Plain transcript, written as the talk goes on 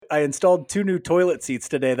I installed 2 new toilet seats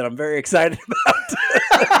today that I'm very excited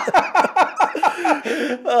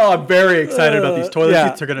Oh, I'm very excited about these toilet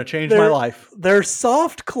seats. Are going to change my life. They're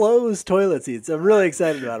soft close toilet seats. I'm really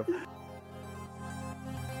excited about them.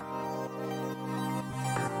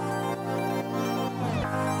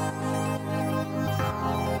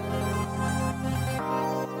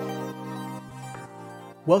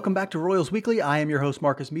 Welcome back to Royals Weekly. I am your host,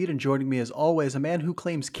 Marcus Mead, and joining me as always, a man who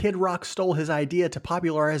claims Kid Rock stole his idea to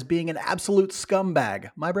popularize being an absolute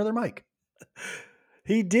scumbag, my brother Mike.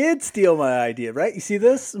 He did steal my idea, right? You see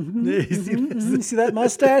this? You see that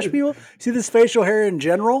mustache, people? See this facial hair in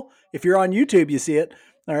general? If you're on YouTube, you see it.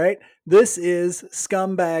 All right. This is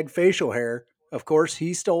scumbag facial hair. Of course,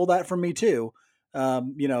 he stole that from me too.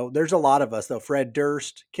 There's a lot of us though. Fred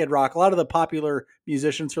Durst, Kid Rock, a lot of the popular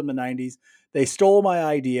musicians from the 90s. They stole my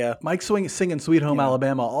idea. Mike singing Sweet Home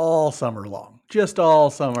Alabama all summer long. Just all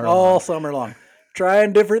summer long. All summer long.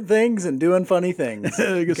 Trying different things and doing funny things.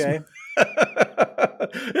 Okay.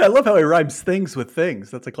 I love how he rhymes things with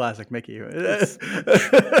things. That's a classic Mickey.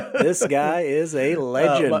 This guy is a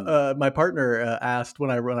legend. My partner asked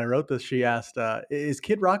when I wrote this, she asked, is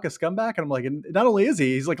Kid Rock a scumbag? And I'm like, and not only is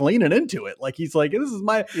he's like leaning into it. Like he's like, this is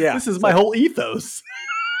my whole ethos.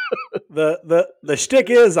 The shtick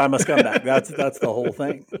is I'm a scumbag. That's the whole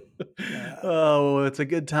thing. Oh, it's a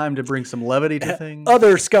good time to bring some levity to things.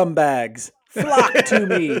 Other scumbags flock to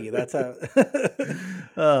me. That's how.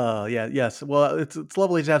 Oh yeah, yes. Well, it's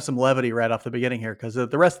lovely to have some levity right off the beginning here because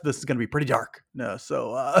the rest of this is going to be pretty dark. No,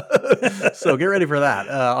 so get ready for that.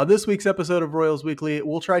 On this week's episode of Royals Weekly,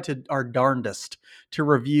 we'll try our darndest to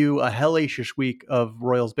review a hellacious week of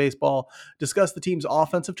Royals baseball, discuss the team's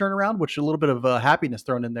offensive turnaround, which is a little bit of happiness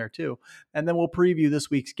thrown in there too, and then we'll preview this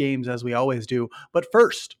week's games as we always do. But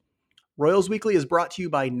first, Royals Weekly is brought to you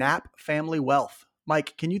by Knapp Family Wealth.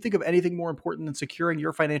 Mike, can you think of anything more important than securing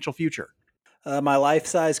your financial future? My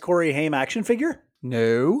life-size Corey Haim action figure?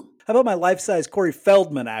 No. How about my life-size Corey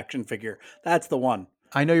Feldman action figure? That's the one.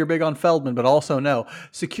 I know you're big on Feldman, but also no.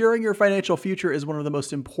 Securing your financial future is one of the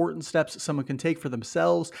most important steps someone can take for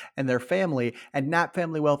themselves and their family, and Knapp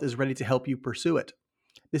Family Wealth is ready to help you pursue it.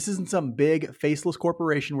 This isn't some big, faceless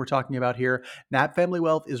corporation we're talking about here. Knapp Family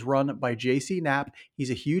Wealth is run by J.C. Knapp.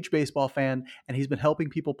 He's a huge baseball fan, and he's been helping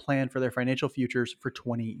people plan for their financial futures for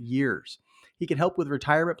 20 years. He can help with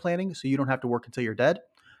retirement planning so you don't have to work until you're dead,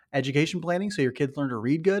 education planning so your kids learn to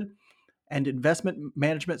read good, and investment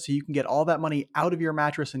management so you can get all that money out of your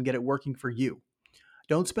mattress and get it working for you.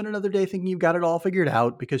 Don't spend another day thinking you've got it all figured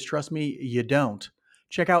out, because trust me, you don't.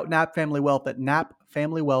 Check out Knapp Family Wealth at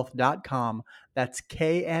knappfamilywealth.com. That's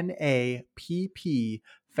KNAPP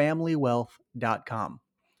familywealth.com.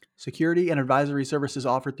 Security and advisory services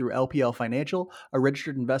offered through LPL Financial, a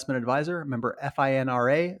registered investment advisor, member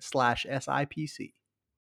FINRA/SIPC.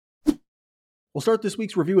 We'll start this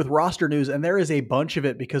week's review with roster news, and there is a bunch of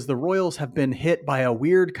it because the Royals have been hit by a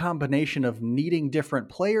weird combination of needing different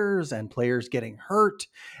players and players getting hurt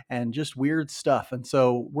and just weird stuff. And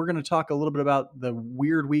so we're going to talk a little bit about the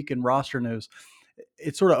weird week in roster news.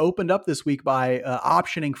 It sort of opened up this week by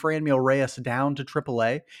optioning Franmil Reyes down to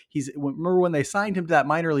AAA. Remember when they signed him to that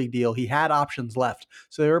minor league deal, he had options left.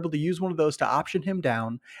 So they were able to use one of those to option him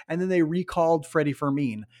down, and then they recalled Freddie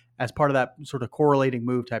Fermin as part of that sort of correlating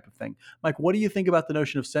move type of thing. Mike, what do you think about the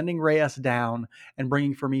notion of sending Reyes down and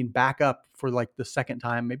bringing Fermin back up for like the second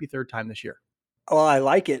time, maybe third time this year? Well, I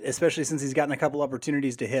like it, especially since he's gotten a couple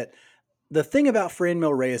opportunities to hit. The thing about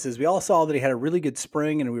Franmil Reyes is we all saw that he had a really good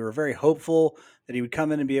spring, and we were very hopeful that he would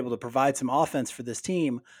come in and be able to provide some offense for this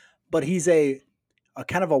team. But he's a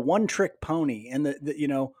kind of a one-trick pony, and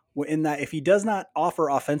in that if he does not offer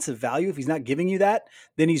offensive value, if he's not giving you that,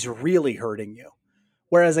 then he's really hurting you.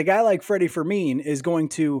 Whereas a guy like Freddie Fermin is going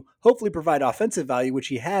to hopefully provide offensive value, which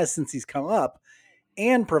he has since he's come up,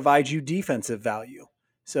 and provide you defensive value.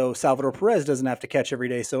 So Salvador Perez doesn't have to catch every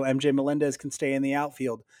day, so MJ Melendez can stay in the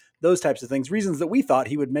outfield. Those types of things, reasons that we thought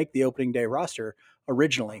he would make the opening day roster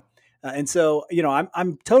originally. And so,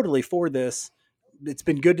 I'm totally for this. It's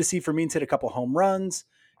been good to see Fermin hit a couple home runs.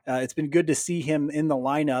 It's been good to see him in the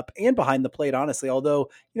lineup and behind the plate, honestly,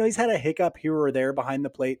 although, he's had a hiccup here or there behind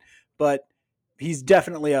the plate, but he's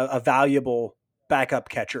definitely a valuable backup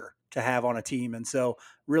catcher to have on a team. And so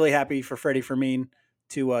really happy for Freddie Fermin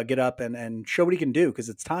to get up and show what he can do, because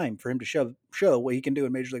it's time for him to show what he can do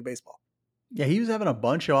in Major League Baseball. Yeah, he was having a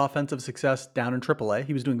bunch of offensive success down in AAA.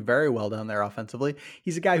 He was doing very well down there offensively.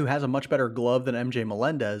 He's a guy who has a much better glove than MJ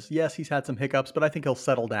Melendez. Yes, he's had some hiccups, but I think he'll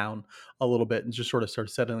settle down a little bit and just sort of start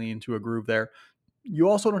settling into a groove there. You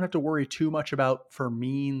also don't have to worry too much about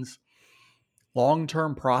Fermin's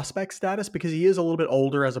long-term prospect status because he is a little bit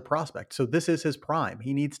older as a prospect. So this is his prime.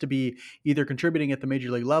 He needs to be either contributing at the major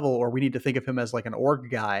league level, or we need to think of him as like an org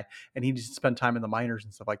guy and he needs to spend time in the minors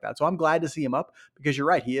and stuff like that. So I'm glad to see him up because you're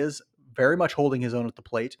right. He is very much holding his own at the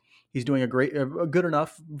plate. He's doing a good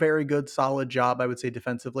enough, very good, solid job, I would say,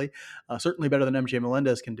 defensively. Certainly better than MJ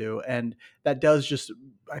Melendez can do. And that does just,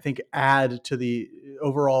 I think, add to the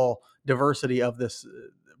overall diversity of this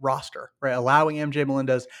roster, right? Allowing MJ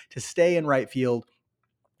Melendez to stay in right field,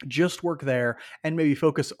 just work there, and maybe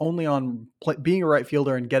focus only on being a right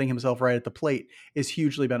fielder and getting himself right at the plate is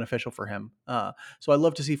hugely beneficial for him. So I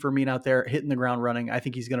love to see Fermin out there hitting the ground running. I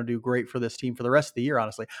think he's going to do great for this team for the rest of the year,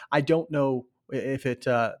 honestly. I don't know if it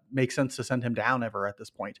makes sense to send him down ever at this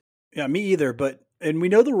point. Yeah, me either. And we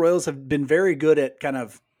know the Royals have been very good at kind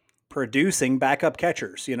of producing backup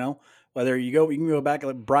catchers, whether you can go back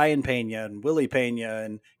like Brian Pena and Willie Pena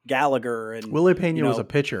and Gallagher and Willie Pena was a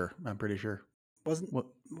pitcher, I'm pretty sure. Wasn't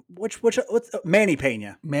what's Manny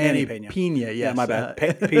Pena? Manny Pena. Yes. Yeah, my bad.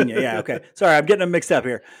 Pena. Yeah, okay. Sorry, I'm getting them mixed up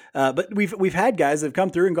here. But we've had guys that have come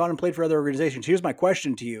through and gone and played for other organizations. Here's my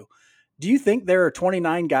question to you: do you think there are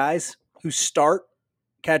 29 guys who start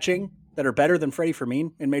catching that are better than Freddie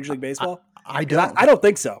Fermin in Major League Baseball? I don't. I don't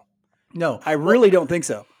think so. No, I really don't think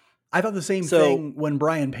so. I thought the same thing when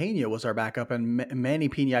Brian Pena was our backup, and Manny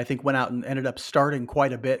Pena, I think, went out and ended up starting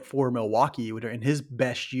quite a bit for Milwaukee. In his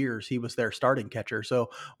best years, he was their starting catcher.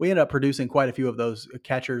 So we ended up producing quite a few of those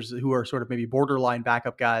catchers who are sort of maybe borderline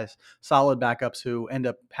backup guys, solid backups who end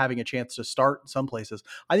up having a chance to start some places.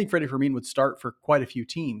 I think Freddie Fermin would start for quite a few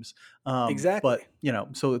teams. Exactly.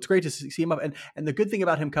 But, so it's great to see him up. And the good thing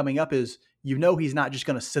about him coming up is, he's not just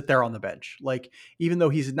going to sit there on the bench. Like, even though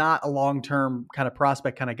he's not a long-term kind of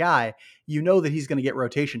prospect kind of guy, that he's going to get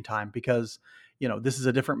rotation time because, this is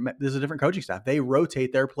a different coaching staff. They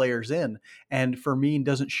rotate their players in, and Fermin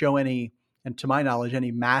doesn't show any, and to my knowledge, any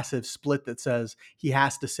massive split that says he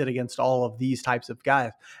has to sit against all of these types of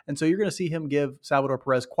guys. And so you're going to see him give Salvador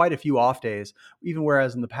Perez quite a few off days, even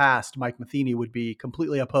whereas in the past, Mike Matheny would be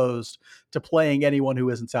completely opposed to playing anyone who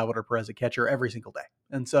isn't Salvador Perez at catcher every single day.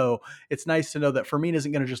 And so it's nice to know that Fermin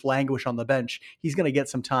isn't going to just languish on the bench. He's going to get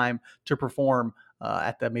some time to perform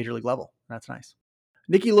at the major league level. That's nice.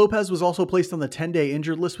 Nicky Lopez was also placed on the 10-day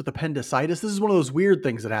injured list with appendicitis. This is one of those weird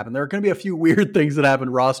things that happen. There are going to be a few weird things that happen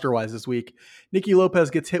roster-wise this week. Nicky Lopez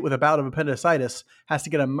gets hit with a bout of appendicitis, has to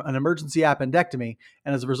get an emergency appendectomy,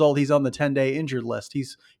 and as a result, he's on the 10-day injured list.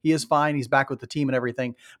 He is fine. He's back with the team and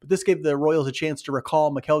everything. But this gave the Royals a chance to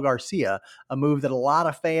recall Maikel Garcia, a move that a lot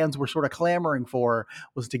of fans were sort of clamoring for,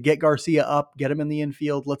 was to get Garcia up, get him in the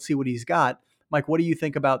infield. Let's see what he's got. Mike, what do you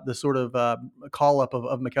think about the sort of call-up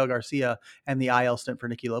of Maikel Garcia and the IL stint for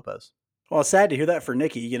Nicky Lopez? Well, sad to hear that for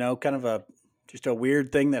Nicky, kind of just a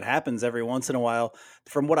weird thing that happens every once in a while.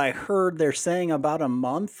 From what I heard, they're saying about a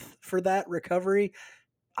month for that recovery.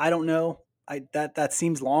 I don't know. That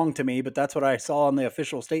seems long to me, but that's what I saw on the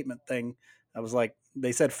official statement thing. I was like,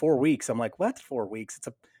 they said 4 weeks. I'm like, what? 4 weeks?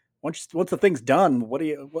 Once the thing's done,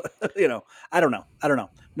 I don't know.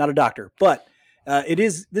 Not a doctor, but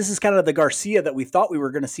this is kind of the Garcia that we thought we were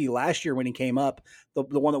going to see last year when he came up,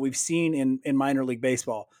 the one that we've seen in minor league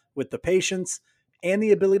baseball, with the patience and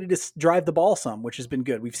the ability to drive the ball some, which has been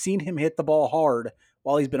good. We've seen him hit the ball hard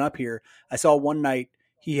while he's been up here. I saw one night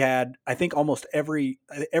he had, I think, almost every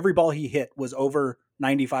ball he hit was over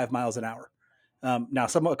 95 miles an hour. Now,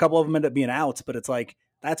 a couple of them end up being outs, but it's like,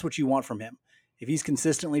 that's what you want from him. If he's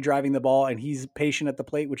consistently driving the ball and he's patient at the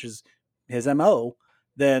plate, which is his MO,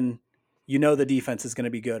 then the defense is going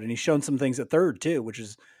to be good. And he's shown some things at third too, which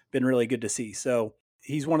has been really good to see. So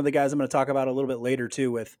he's one of the guys I'm going to talk about a little bit later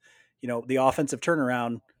too, with, the offensive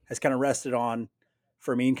turnaround has kind of rested on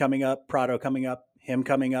Fermin coming up, Prado coming up, him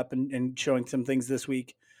coming up and showing some things this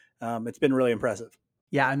week. It's been really impressive.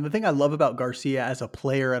 Yeah, and the thing I love about Garcia as a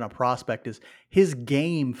player and a prospect is his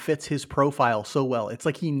game fits his profile so well. It's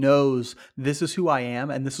like he knows this is who I am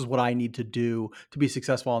and this is what I need to do to be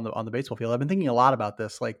successful on the baseball field. I've been thinking a lot about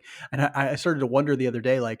this, and I started to wonder the other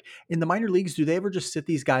day, in the minor leagues, do they ever just sit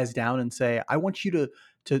these guys down and say, I want you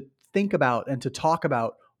to think about and to talk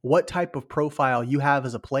about what type of profile you have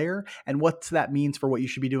as a player and what that means for what you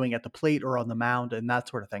should be doing at the plate or on the mound and that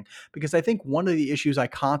sort of thing. Because I think one of the issues I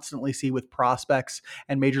constantly see with prospects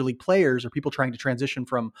and major league players, or people trying to transition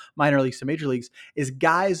from minor leagues to major leagues, is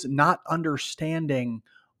guys not understanding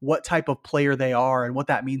what type of player they are and what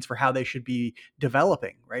that means for how they should be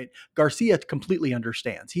developing, right? Garcia completely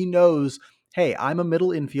understands. He knows, hey, I'm a middle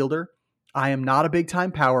infielder. I am not a big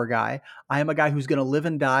time power guy. I am a guy who's going to live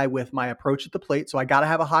and die with my approach at the plate. So I got to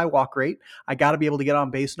have a high walk rate. I got to be able to get on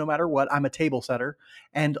base no matter what. I'm a table setter,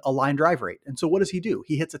 and a line drive rate. And so what does he do?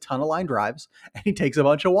 He hits a ton of line drives and he takes a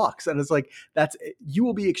bunch of walks. And it's like, you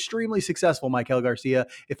will be extremely successful, Maikel Garcia,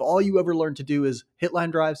 if all you ever learn to do is hit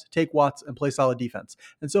line drives, take walks, and play solid defense.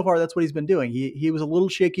 And so far, that's what he's been doing. He was a little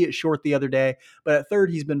shaky at short the other day, but at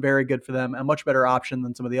third, he's been very good for them, a much better option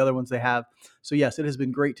than some of the other ones they have. So yes, it has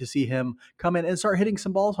been great to see him come in and start hitting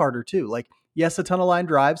some balls harder too. Like, yes, a ton of line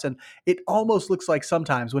drives, and it almost looks like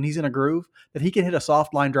sometimes when he's in a groove that he can hit a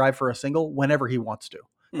soft line drive for a single whenever he wants to.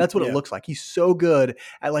 That's what it looks like. He's so good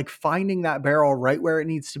at like finding that barrel right where it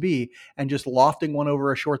needs to be and just lofting one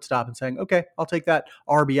over a shortstop and saying, okay, I'll take that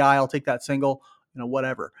RBI, I'll take that single,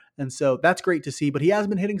 whatever. And so that's great to see, but he has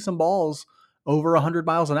been hitting some balls over 100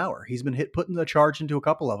 miles an hour. He's been putting the charge into a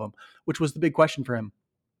couple of them, which was the big question for him.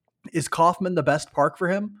 Is Kauffman the best park for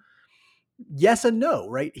him? Yes and no,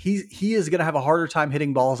 right? He is going to have a harder time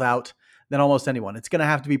hitting balls out than almost anyone. It's going to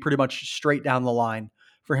have to be pretty much straight down the line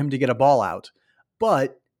for him to get a ball out.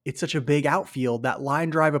 But it's such a big outfield that line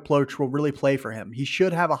drive approach will really play for him. He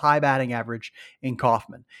should have a high batting average in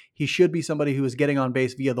Kauffman. He should be somebody who is getting on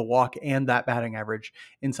base via the walk and that batting average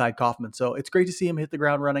inside Kauffman. So it's great to see him hit the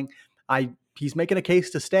ground running. He's making a case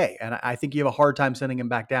to stay, and I think you have a hard time sending him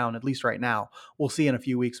back down, at least right now. We'll see in a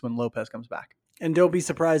few weeks when Lopez comes back. And don't be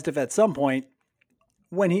surprised if at some point,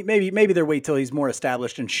 when he maybe they'll wait till he's more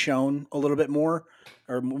established and shown a little bit more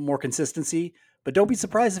or more consistency. But don't be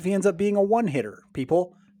surprised if he ends up being a one hitter,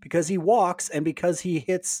 people, because he walks and because he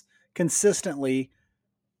hits consistently.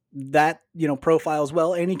 That profiles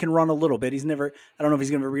well, and he can run a little bit. He's never. I don't know if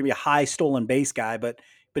he's going to be a high stolen base guy, but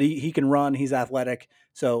he can run. He's athletic.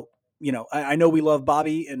 So I know we love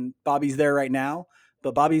Bobby, and Bobby's there right now,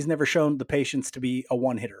 but Bobby's never shown the patience to be a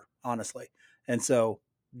one hitter, honestly. And so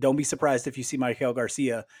don't be surprised if you see Maikel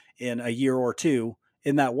Garcia in a year or two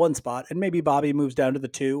in that one spot, and maybe Bobby moves down to the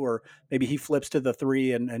 2, or maybe he flips to the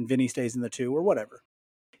 3 and Vinny stays in the 2 or whatever.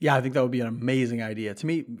 Yeah, I think that would be an amazing idea. To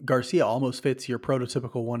me, Garcia almost fits your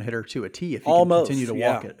prototypical one hitter to a T if you can continue to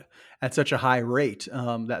walk it at such a high rate.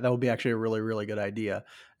 That would be actually a really, really good idea.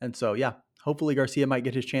 And so, yeah, hopefully Garcia might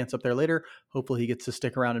get his chance up there later. Hopefully he gets to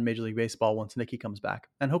stick around in Major League Baseball once Nicky comes back.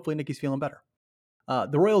 And hopefully Nicky's feeling better.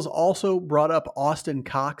 The Royals also brought up Austin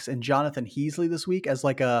Cox and Jonathan Heasley this week as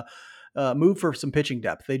like a move for some pitching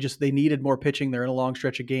depth. They needed more pitching. They're in a long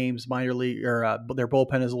stretch of games. Minor league or their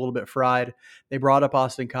bullpen is a little bit fried. They brought up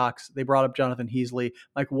Austin Cox. They brought up Jonathan Heasley.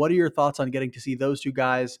 Mike, what are your thoughts on getting to see those two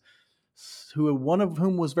guys, one of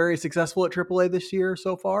whom was very successful at AAA this year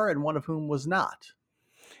so far, and one of whom was not?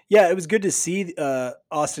 Yeah, it was good to see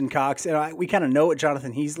Austin Cox, and we kind of know what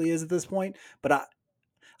Jonathan Heasley is at this point, but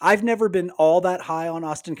I've never been all that high on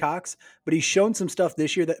Austin Cox, but he's shown some stuff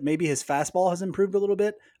this year that maybe his fastball has improved a little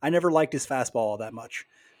bit. I never liked his fastball all that much.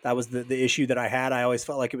 That was the issue that I had. I always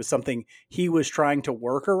felt like it was something he was trying to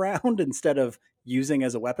work around instead of using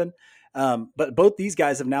as a weapon. But both these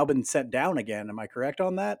guys have now been sent down again. Am I correct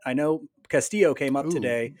on that? I know Castillo came up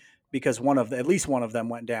today because at least one of them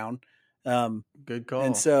went down. Good call.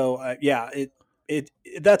 And so,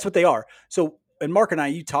 that's what they are. So, and Mark and I,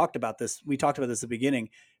 you talked about this. We talked about this at the beginning.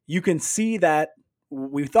 You can see that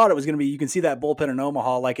we thought it was going to be, you can see that bullpen in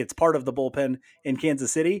Omaha like it's part of the bullpen in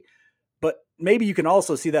Kansas City, but maybe you can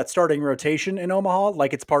also see that starting rotation in Omaha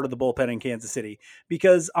like it's part of the bullpen in Kansas City,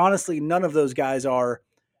 because honestly, none of those guys are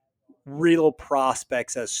real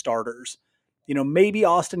prospects as starters. Maybe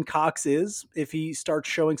Austin Cox is, if he starts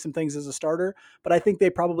showing some things as a starter, but I think they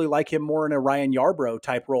probably like him more in a Ryan Yarbrough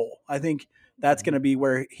type role. I think that's going to be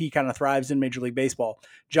where he kind of thrives in Major League Baseball.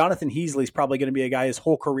 Jonathan Heasley is probably going to be a guy his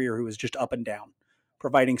whole career who is just up and down,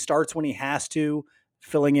 providing starts when he has to,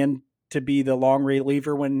 filling in to be the long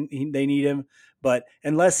reliever when they need him. But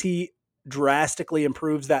unless he drastically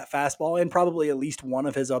improves that fastball and probably at least one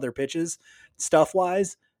of his other pitches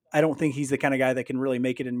stuff-wise, I don't think he's the kind of guy that can really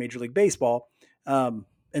make it in Major League Baseball. And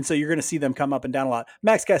so you're going to see them come up and down a lot.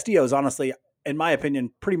 Max Castillo is honestly, in my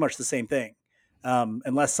opinion, pretty much the same thing.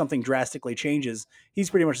 Unless something drastically changes, he's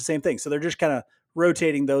pretty much the same thing. So they're just kind of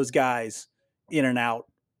rotating those guys in and out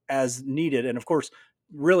as needed. And of course,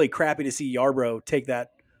 really crappy to see Yarbrough take that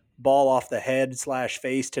ball off the head /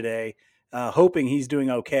 face today. Hoping he's doing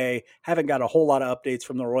okay. Haven't got a whole lot of updates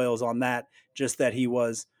from the Royals on that. Just that he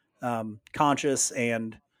was conscious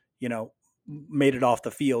and, made it off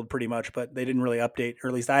the field pretty much, but they didn't really update, or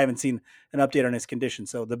at least I haven't seen an update on his condition.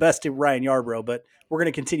 So the best to Ryan Yarbrough, but we're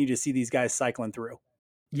going to continue to see these guys cycling through.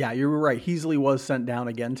 Yeah, you were right. Heasley was sent down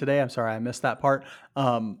again today. I'm sorry I missed that part.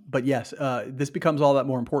 But yes, this becomes all that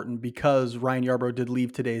more important because Ryan Yarbrough did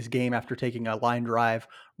leave today's game after taking a line drive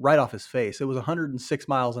right off his face. It was 106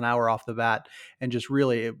 miles an hour off the bat, and just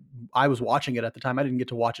really, I was watching it at the time. I didn't get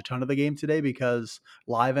to watch a ton of the game today because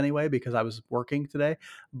live anyway because I was working today.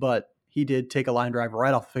 But he did take a line drive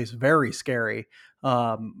right off the face, very scary.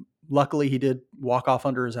 Luckily, he did walk off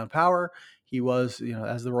under his own power. He was,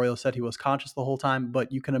 as the Royals said, he was conscious the whole time,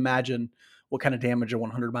 but you can imagine what kind of damage a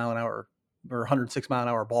 100 mile an hour or 106 mile an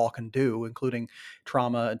hour ball can do, including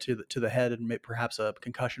trauma to the head and perhaps a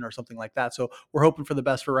concussion or something like that. So we're hoping for the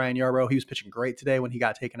best for Ryan Yarbrough. He was pitching great today when he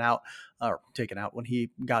got taken out when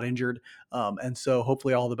he got injured. And so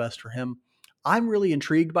hopefully all the best for him. I'm really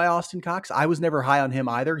intrigued by Austin Cox. I was never high on him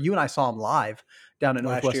either. You and I saw him live down at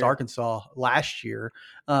Northwest Arkansas last year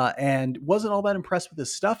and wasn't all that impressed with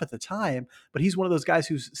his stuff at the time, but he's one of those guys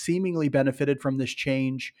who's seemingly benefited from this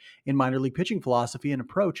change in minor league pitching philosophy and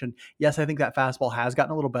approach. And yes, I think that fastball has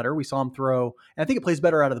gotten a little better. We saw him throw, and I think it plays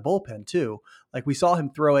better out of the bullpen too. Like we saw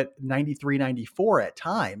him throw it 93, 94 at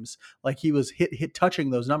times. Like he was hit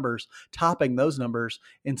touching those numbers, topping those numbers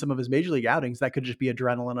in some of his major league outings. That could just be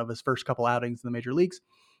adrenaline of his first couple outings in the major leagues.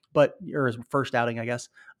 Or his first outing, I guess.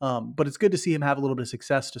 But it's good to see him have a little bit of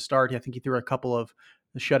success to start. I think he threw a couple of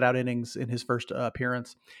shutout innings in his first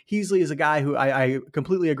appearance. Heasley is a guy who I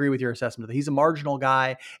completely agree with your assessment that he's a marginal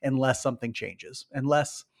guy unless something changes,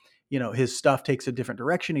 unless his stuff takes a different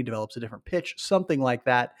direction, he develops a different pitch, something like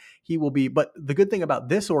that. He will be. But the good thing about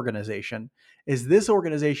this organization is this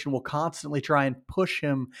organization will constantly try and push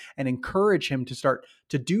him and encourage him to start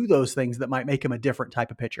to do those things that might make him a different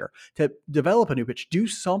type of pitcher, to develop a new pitch, do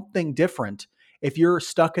something different. If you're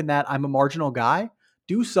stuck in that, I'm a marginal guy,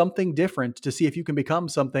 do something different to see if you can become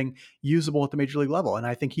something usable at the major league level. And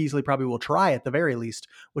I think Heasley probably will try at the very least,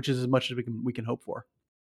 which is as much as we can hope for.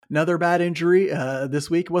 Another bad injury this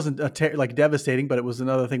week wasn't devastating, but it was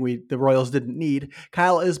another thing the Royals didn't need.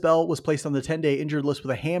 Kyle Isbell was placed on the 10-day injured list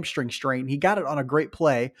with a hamstring strain. He got it on a great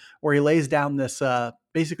play where he lays down this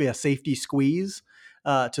basically a safety squeeze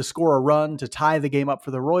to score a run to tie the game up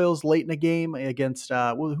for the Royals late in the game against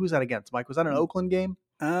who's that against? Mike, was that an Oakland game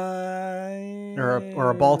or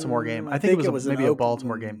a Baltimore game? I think it was maybe a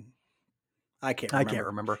Baltimore game. I can't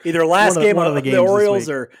remember. Either last game of the Orioles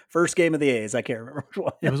or first game of the A's. I can't remember which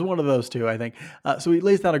one. It was one of those two, I think. So he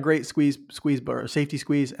lays down a great safety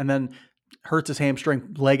squeeze, and then hurts his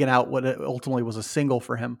hamstring, legging out what ultimately was a single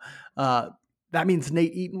for him. That means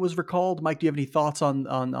Nate Eaton was recalled. Mike, do you have any thoughts on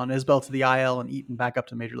Isbell to the IL and Eaton back up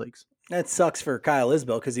to the major leagues? That sucks for Kyle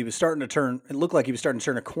Isbell because he was starting to turn. It looked like he was starting to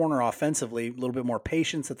turn a corner offensively. A little bit more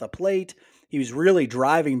patience at the plate. He was really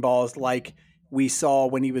driving balls like we saw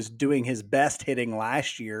when he was doing his best hitting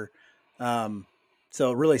last year.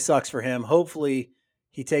 So it really sucks for him. Hopefully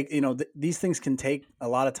he these things can take a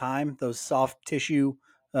lot of time. Those soft tissue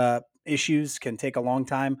issues can take a long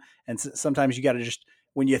time. And sometimes you got to just,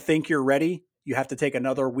 when you think you're ready, you have to take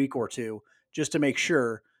another week or two just to make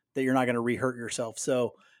sure that you're not going to re-hurt yourself.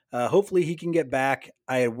 So hopefully he can get back.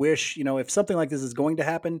 I wish, if something like this is going to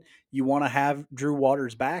happen, you want to have Drew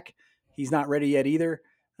Waters back. He's not ready yet either.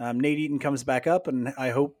 Nate Eaton comes back up, and I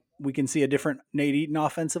hope we can see a different Nate Eaton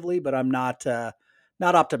offensively, but I'm not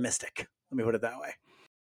optimistic. Let me put it that way.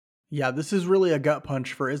 Yeah, this is really a gut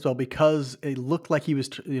punch for Isbell because it looked like he was,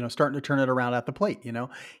 starting to turn it around at the plate.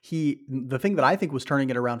 The thing that I think was turning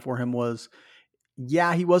it around for him was,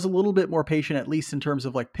 yeah, he was a little bit more patient, at least in terms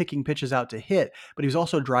of like picking pitches out to hit, but he was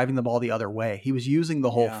also driving the ball the other way. He was using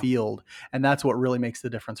the whole field, and that's what really makes the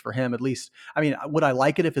difference for him, at least. I mean, would I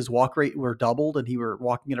like it if his walk rate were doubled and he were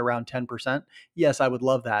walking at around 10%? Yes, I would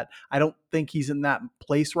love that. I don't think he's in that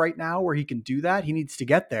place right now where he can do that. He needs to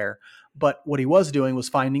get there. But what he was doing was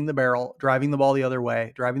finding the barrel, driving the ball the other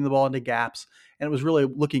way, driving the ball into gaps, and it was really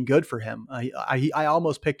looking good for him. I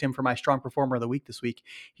almost picked him for my strong performer of the week this week.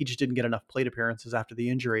 He just didn't get enough plate appearances after the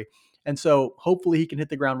injury. And so hopefully he can hit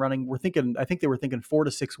the ground running. I think they were thinking 4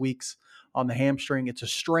 to 6 weeks on the hamstring. It's a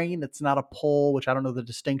strain. It's not a pull, which I don't know the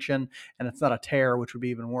distinction, and it's not a tear, which would be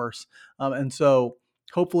even worse. And so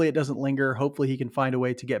hopefully it doesn't linger. Hopefully he can find a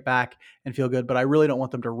way to get back and feel good, but I really don't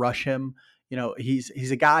want them to rush him.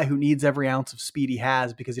 He's a guy who needs every ounce of speed he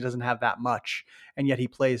has because he doesn't have that much, and yet he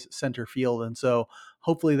plays center field. And so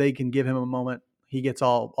hopefully they can give him a moment. He gets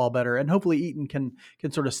all better, and hopefully Eaton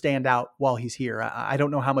can sort of stand out while he's here. I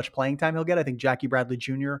don't know how much playing time he'll get. I think Jackie Bradley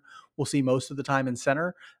Jr. will see most of the time in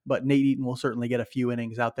center, but Nate Eaton will certainly get a few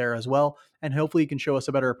innings out there as well, and hopefully he can show us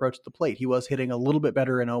a better approach to the plate. He was hitting a little bit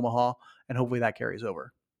better in Omaha, and hopefully that carries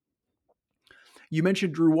over. You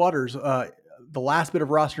mentioned Drew Waters. the last bit of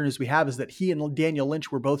roster news we have is that he and Daniel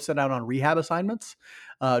Lynch were both sent out on rehab assignments.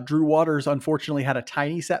 Drew Waters unfortunately had a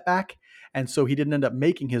tiny setback, and so he didn't end up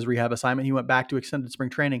making his rehab assignment. He went back to extended spring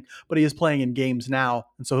training, but he is playing in games now,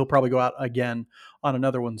 and so he'll probably go out again on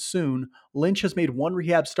another one soon. Lynch has made one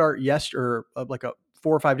rehab start yesterday, like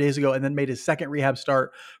 4 or 5 days ago, and then made his second rehab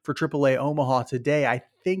start for AAA Omaha today. I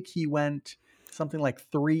think he went something like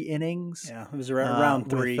 3 innings. Yeah, it was around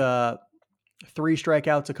 3. With 3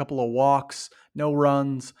 strikeouts, a couple of walks, no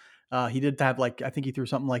runs. He did have I think he threw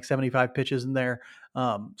something like 75 pitches in there.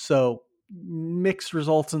 So mixed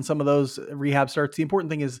results in some of those rehab starts. The important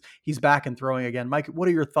thing is he's back and throwing again. Mike, what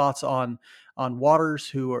are your thoughts on Waters,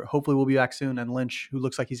 who hopefully will be back soon, and Lynch, who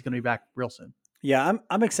looks like he's going to be back real soon? Yeah,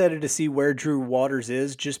 I'm excited to see where Drew Waters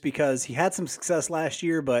is, just because he had some success last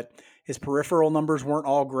year, but his peripheral numbers weren't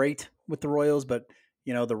all great with the Royals. But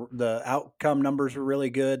the outcome numbers were really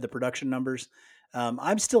good, the production numbers.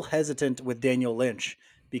 I'm still hesitant with Daniel Lynch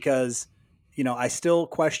because I still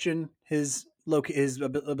question his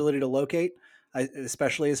ability to locate,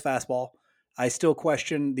 especially his fastball. I still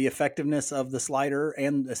question the effectiveness of the slider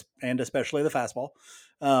and especially the fastball.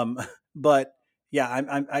 But yeah,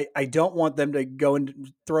 I don't want them to go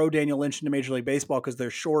and throw Daniel Lynch into Major League Baseball because they're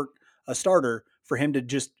short a starter for him to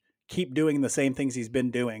just keep doing the same things he's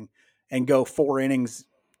been doing and go 4 innings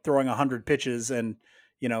throwing 100 pitches and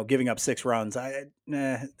giving up 6 runs.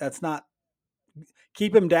 That's not.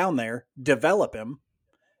 Keep him down there, develop him,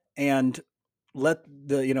 and let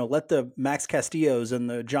the Max Castillos and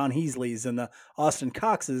the John Heasleys and the Austin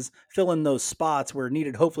Coxes fill in those spots where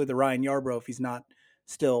needed. Hopefully the Ryan Yarbrough, if he's not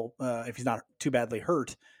too badly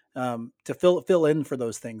hurt, to fill in for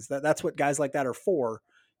those things. That's what guys like that are for.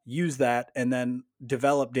 Use that and then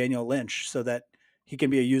develop Daniel Lynch so that he can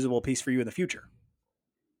be a usable piece for you in the future.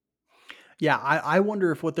 Yeah, I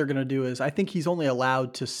wonder if what they're going to do is, I think he's only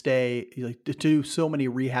allowed to stay, to do so many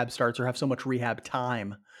rehab starts or have so much rehab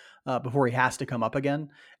time before he has to come up again.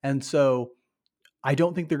 And so I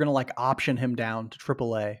don't think they're going to option him down to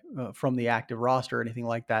AAA from the active roster or anything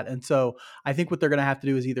like that. And so I think what they're going to have to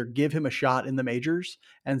do is either give him a shot in the majors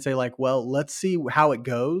and say well, let's see how it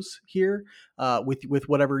goes here with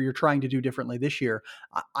whatever you're trying to do differently this year.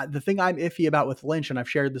 The thing I'm iffy about with Lynch, and I've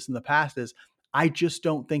shared this in the past, is I just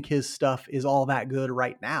don't think his stuff is all that good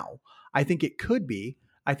right now. I think it could be.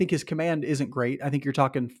 I think his command isn't great. I think you're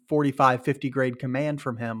talking 45, 50 grade command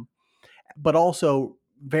from him, but also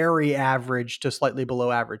very average to slightly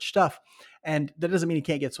below average stuff. And that doesn't mean he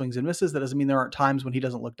can't get swings and misses. That doesn't mean there aren't times when he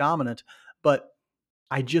doesn't look dominant. But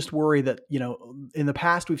I just worry that, in the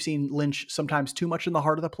past, we've seen Lynch sometimes too much in the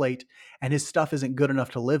heart of the plate and his stuff isn't good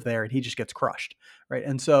enough to live there and he just gets crushed. Right.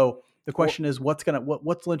 And so the question is, what's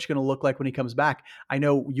Lynch going to look like when he comes back? I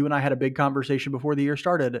know you and I had a big conversation before the year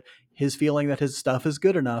started, his feeling that his stuff is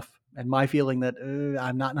good enough and my feeling that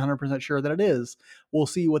I'm not 100% sure that it is. We'll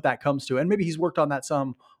see what that comes to. And maybe he's worked on that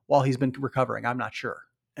some while he's been recovering. I'm not sure.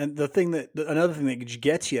 And another thing that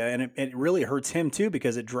gets you, and it really hurts him too,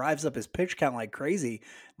 because it drives up his pitch count like crazy.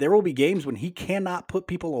 There will be games when he cannot put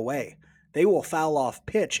people away. They will foul off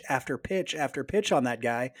pitch after pitch after pitch on that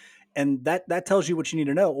guy. And that tells you what you need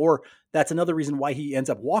to know. Or that's another reason why he ends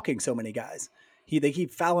up walking so many guys. They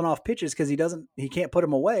keep fouling off pitches because he can't put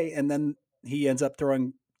them away. And then he ends up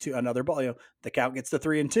throwing to another ball. The count gets to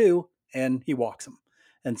 3-2 and he walks them.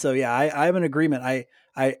 And so, yeah, I'm in agreement.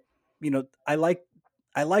 I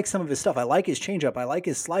like some of his stuff. I like his changeup. I like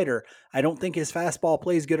his slider. I don't think his fastball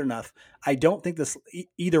plays good enough. I don't think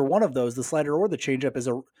either one of those, the slider or the changeup,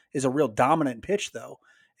 is a real dominant pitch though.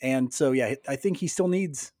 And so, yeah, I think he still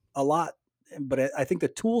needs a lot, but I think the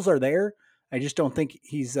tools are there. I just don't think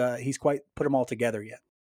he's quite put them all together yet.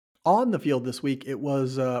 On the field this week, it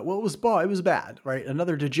was it was bad, right?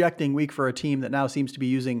 Another dejecting week for a team that now seems to be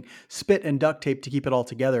using spit and duct tape to keep it all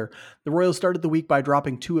together. The Royals started the week by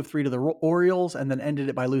dropping 2 of 3 to the Orioles and then ended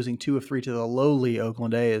it by losing 2 of 3 to the lowly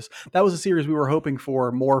Oakland A's. That was a series we were hoping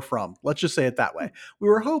for more from. Let's just say it that way. We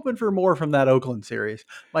were hoping for more from that Oakland series.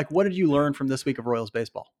 Mike, what did you learn from this week of Royals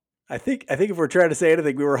baseball? I think if we're trying to say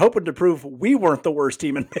anything, we were hoping to prove we weren't the worst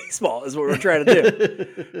team in baseball is what we were trying to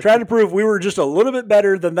do. Trying to prove we were just a little bit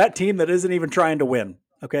better than that team that isn't even trying to win.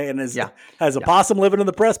 Okay. And has a possum living in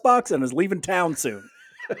the press box and is leaving town soon.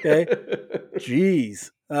 Okay.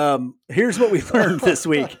 Jeez. Here's what we learned this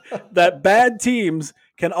week, that bad teams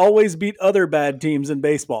can always beat other bad teams in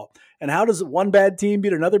baseball. And how does one bad team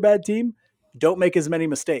beat another bad team? Don't make as many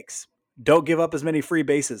mistakes. Don't give up as many free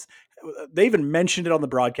bases. They even mentioned it on the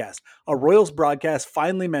broadcast. A Royals broadcast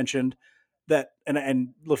finally mentioned that, and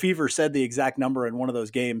Lefevre said the exact number in one of those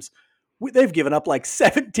games. They've given up like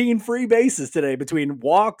 17 free bases today between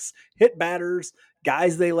walks, hit batters,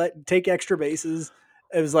 guys they let take extra bases.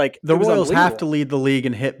 It was like the it was Royals have to unbelievable. lead the league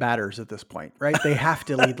in hit batters at this point, right? They have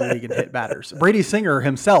to lead the league in hit batters. Brady Singer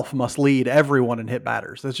himself must lead everyone in hit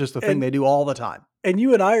batters. That's just the thing And they do all the time. and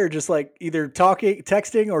you and I are just like either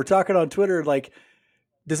texting or talking on Twitter. Like,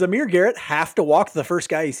 does Amir Garrett have to walk the first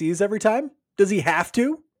guy he sees every time? Does he have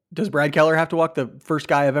to? Does Brad Keller have to walk the first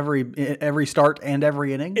guy of every start and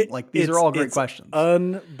every inning? These are all great questions.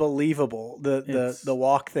 Unbelievable. The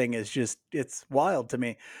walk thing is just, it's wild to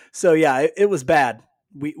me. So yeah, it was bad.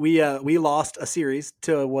 We lost a series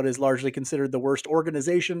to what is largely considered the worst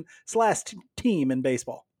organization / team in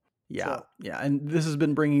baseball. Yeah, yeah, and this has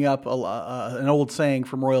been bringing up an old saying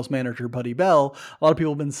from Royals manager Buddy Bell. A lot of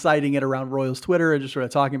people have been citing it around Royals Twitter and just sort of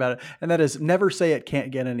talking about it, and that is never say it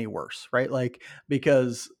can't get any worse, right? Like,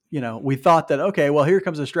 because we thought that, okay, well, here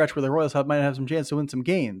comes a stretch where the Royals might have some chance to win some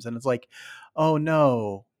games, and it's like, oh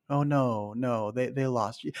no, they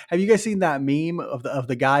lost. Have you guys seen that meme of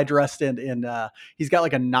the guy dressed in he's got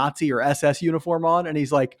like a Nazi or SS uniform on, and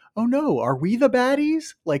he's like, oh no, are we the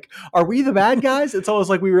baddies? Like, are we the bad guys? It's almost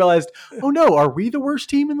like we realized, oh no, are we the worst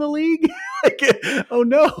team in the league? Like, oh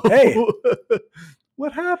no, Hey,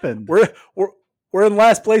 what happened? We're in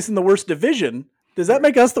last place in the worst division. Does that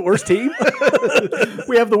make us the worst team?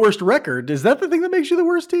 We have the worst record. Is that the thing that makes you the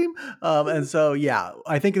worst team? And so, yeah,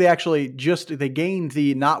 I think they actually they gained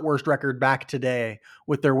the not worst record back today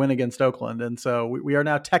with their win against Oakland. And so we are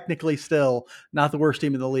now technically still not the worst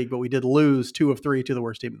team in the league, but we did lose 2 of 3 to the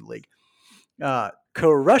worst team in the league.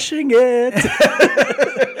 Crushing it.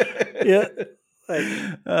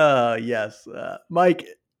 Yeah. Yes. Mike,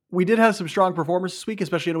 we did have some strong performers this week,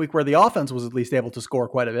 especially in a week where the offense was at least able to score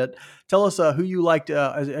quite a bit. Tell us who you liked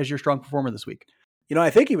as your strong performer this week. I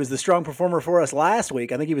think he was the strong performer for us last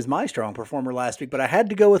week. I think he was my strong performer last week, but I had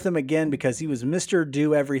to go with him again because he was Mr.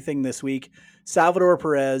 Do Everything this week. Salvador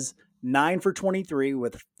Perez, 9 for 23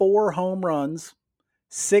 with 4 home runs,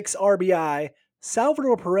 6 RBI.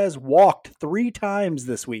 Salvador Perez walked 3 times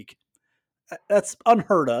this week. That's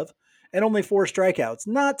unheard of. And only 4 strikeouts.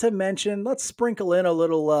 Not to mention, let's sprinkle in a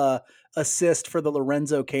little assist for the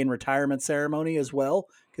Lorenzo Cain retirement ceremony as well,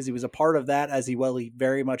 because he was a part of that as he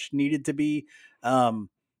very much needed to be.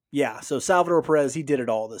 So Salvador Perez, he did it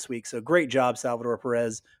all this week. So great job, Salvador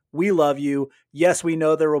Perez. We love you. Yes, we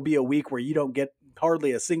know there will be a week where you don't get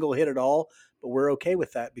hardly a single hit at all, but we're okay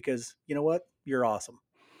with that because you know what? You're awesome.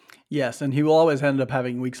 Yes, and he will always end up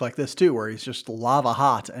having weeks like this too, where he's just lava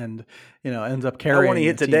hot and ends up carrying. That one he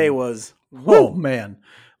hit today team. was oh man,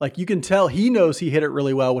 like you can tell he knows he hit it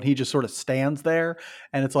really well when he just sort of stands there,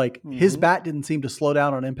 and it's like his bat didn't seem to slow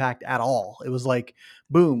down on impact at all. It was like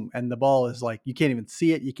boom, and the ball is like you can't even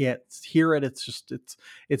see it, you can't hear it. It's just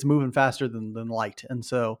it's moving faster than light, and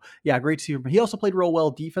so yeah, great to see him. He also played real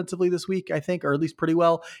well defensively this week, I think, or at least pretty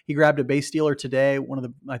well. He grabbed a base stealer today.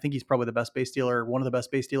 I think he's probably the best base stealer, one of the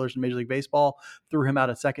best base stealers in Major League Baseball. Threw him out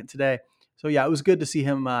at second today. So yeah, it was good to see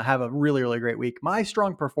him have a really, really great week. My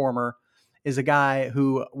strong performer is a guy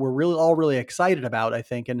who we're all really excited about, I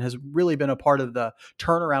think, and has really been a part of the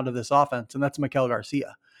turnaround of this offense, and that's Maikel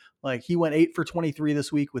Garcia. Like, he went 8 for 23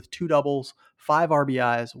 this week with 2 doubles, 5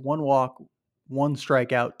 RBIs, 1 walk, 1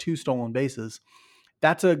 strikeout, 2 stolen bases.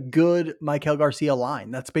 That's a good Maikel Garcia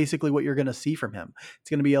line. That's basically what you're going to see from him. It's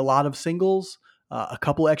going to be a lot of singles, a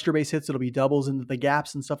couple extra base hits. It'll be doubles into the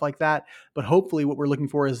gaps and stuff like that. But hopefully what we're looking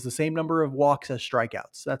for is the same number of walks as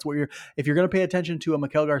strikeouts. That's what if you're going to pay attention to a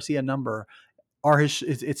Maikel Garcia number,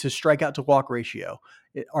 it's his strikeout to walk ratio.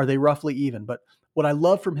 Are they roughly even? But what I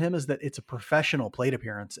love from him is that it's a professional plate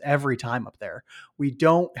appearance every time up there. We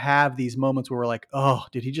don't have these moments where we're like, oh,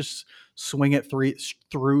 did he just swing it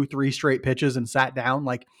through 3 straight pitches and sat down?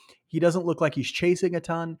 Like, he doesn't look like he's chasing a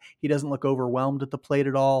ton. He doesn't look overwhelmed at the plate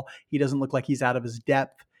at all. He doesn't look like he's out of his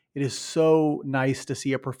depth. It is so nice to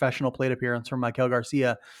see a professional plate appearance from Maikel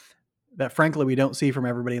Garcia that, frankly, we don't see from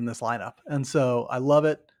everybody in this lineup. And so I love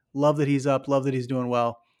it. Love that he's up. Love that he's doing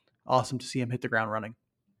well. Awesome to see him hit the ground running.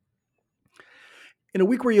 In a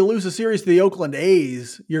week where you lose a series to the Oakland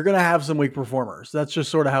A's, you're going to have some weak performers. That's just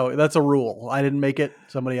sort of that's a rule. I didn't make it.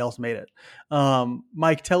 Somebody else made it.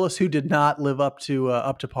 Mike, tell us who did not live up to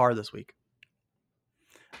par this week.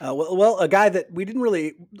 Well, a guy that we didn't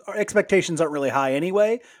really, our expectations aren't really high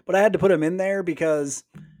anyway, but I had to put him in there because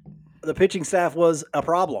the pitching staff was a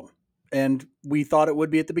problem. And we thought it would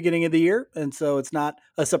be at the beginning of the year. And so it's not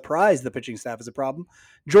a surprise the pitching staff is a problem.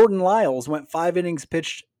 Jordan Lyles went 5 innings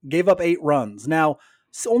pitched, gave up 8 runs. Now,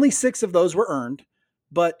 only 6 of those were earned.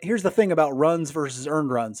 But here's the thing about runs versus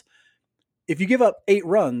earned runs. If you give up 8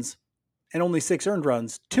 runs and only 6 earned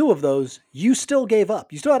runs, 2 of those you still gave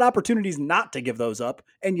up. You still had opportunities not to give those up,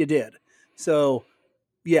 and you did. So,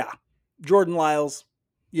 yeah, Jordan Lyles,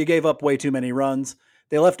 you gave up way too many runs.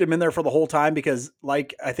 They left him in there for the whole time because,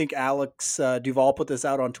 like I think Alex Duvall put this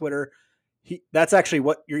out on Twitter, that's actually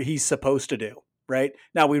what he's supposed to do, right?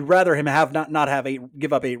 Now, we'd rather him have not have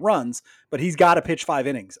give up 8 runs, but he's got to pitch 5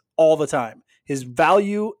 innings all the time. His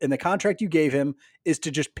value in the contract you gave him is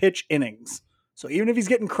to just pitch innings. So even if he's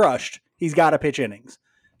getting crushed, he's got to pitch innings.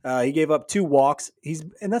 He gave up 2 walks.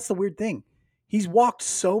 And that's the weird thing. He's walked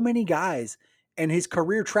so many guys, and his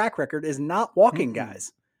career track record is not walking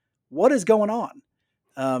guys. What is going on?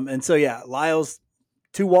 And so, yeah, Lyles,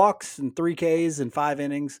 2 walks and 3 Ks in 5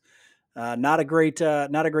 innings. Not a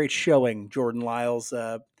great showing, Jordan Lyles.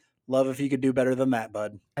 Love if you could do better than that,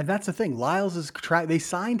 bud. And that's the thing. Lyles they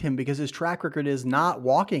signed him because his track record is not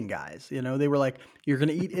walking guys. You know, they were like, you're going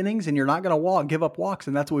to eat innings and you're not going to give up walks.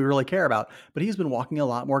 And that's what we really care about. But he's been walking a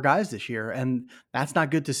lot more guys this year. And that's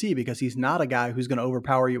not good to see because he's not a guy who's going to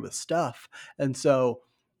overpower you with stuff. And so,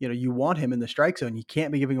 you know, you want him in the strike zone. You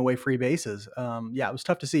can't be giving away free bases. Yeah, it was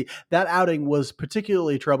tough to see. That outing was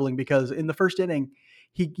particularly troubling because in the first inning,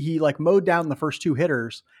 he like mowed down the first 2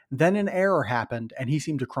 hitters, then an error happened and he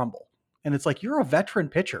seemed to crumble. And it's like, you're a veteran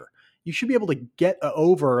pitcher. You should be able to get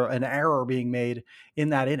over an error being made in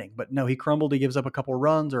that inning. But no, he crumbled. He gives up a couple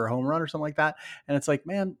runs or a home run or something like that. And it's like,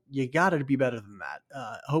 man, you got to be better than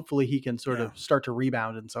that. Hopefully he can sort of start to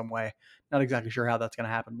rebound in some way. Not exactly sure how that's going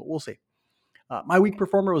to happen, but we'll see. My weak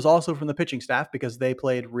performer was also from the pitching staff because they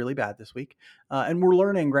played really bad this week. And we're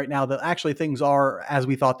learning right now that actually things are as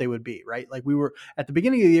we thought they would be, right? Like we were at the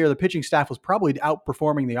beginning of the year, the pitching staff was probably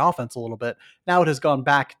outperforming the offense a little bit. Now it has gone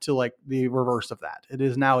back to like the reverse of that. It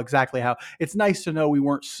is now exactly how it's nice to know we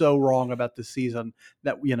weren't so wrong about this season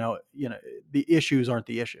that, you know, the issues aren't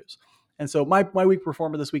the issues. And so my weak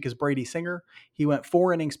performer this week is Brady Singer. He went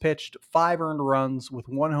 4 innings pitched, 5 earned runs with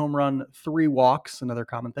 1 home run, 3 walks, another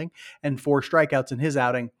common thing, and 4 strikeouts in his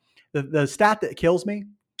outing. The stat that kills me,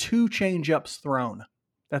 2 changeups thrown.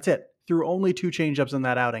 That's it. Threw only 2 changeups in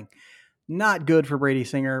that outing. Not good for Brady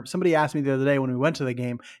Singer. Somebody asked me the other day when we went to the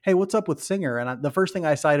game, hey, what's up with Singer? And the first thing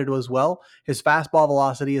I cited was, well, his fastball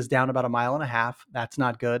velocity is down about 1.5 miles. That's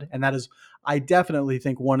not good. And that is, I definitely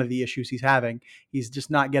think, one of the issues he's having. He's just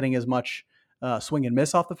not getting as much swing and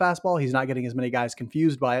miss off the fastball. He's not getting as many guys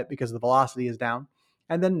confused by it because the velocity is down.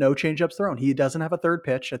 And then no changeups thrown. He doesn't have a third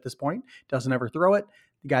pitch at this point, doesn't ever throw it.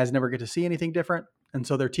 The guys never get to see anything different. And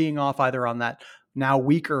so they're teeing off either on that now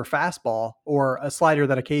weaker fastball or a slider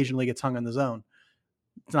that occasionally gets hung in the zone.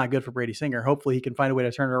 It's not good for Brady Singer. Hopefully he can find a way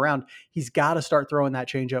to turn it around. He's got to start throwing that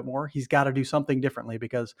changeup more. He's got to do something differently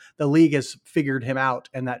because the league has figured him out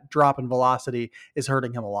and that drop in velocity is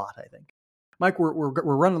hurting him a lot, I think. Mike, we're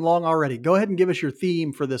running long already. Go ahead and give us your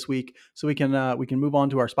theme for this week so we can move on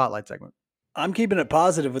to our spotlight segment. I'm keeping it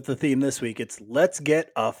positive with the theme this week. It's let's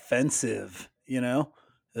get offensive, you know?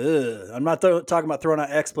 I'm not talking about throwing out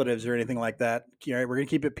expletives or anything like that. All right, we're going to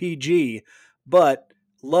keep it PG, but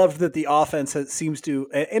love that the offense seems to,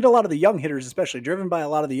 and a lot of the young hitters, especially driven by a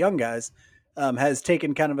lot of the young guys, has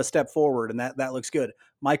taken kind of a step forward, and that looks good.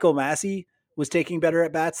 Michael Massey was taking better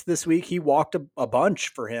at bats this week. He walked a bunch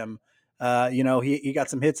for him. He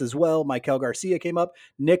got some hits as well. Michael Garcia came up.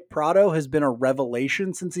 Nick Prado has been a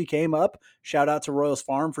revelation since he came up. Shout out to Royals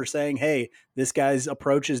Farm for saying, hey, this guy's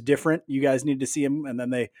approach is different. You guys need to see him. And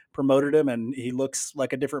then they promoted him and he looks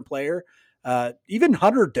like a different player. Even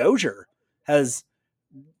Hunter Dozier has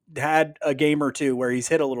had a game or two where he's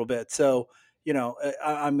hit a little bit. So,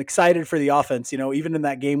 I'm excited for the offense, even in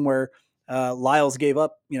that game where Lyles gave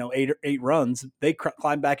up, 8 runs, they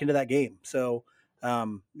climbed back into that game. So,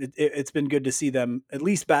 it's been good to see them at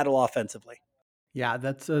least battle offensively. Yeah,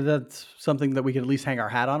 that's something that we can at least hang our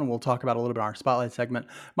hat on, and we'll talk about a little bit in our spotlight segment.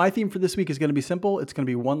 My theme for this week is going to be simple. It's going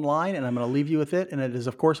to be one line, and I'm going to leave you with it. And it is,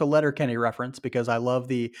 of course, a Letterkenny reference because I love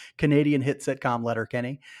the Canadian hit sitcom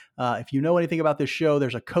Letterkenny. If you know anything about this show,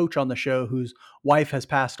 there's a coach on the show whose wife has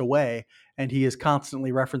passed away, and he is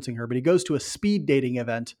constantly referencing her. But he goes to a speed dating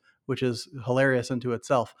event, which is hilarious unto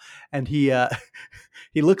itself. And he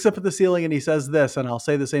he looks up at the ceiling and he says this, and I'll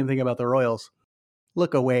say the same thing about the Royals.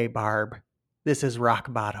 Look away, Barb. This is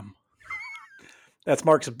rock bottom. That's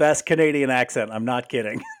Mark's best Canadian accent. I'm not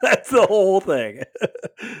kidding. That's the whole thing.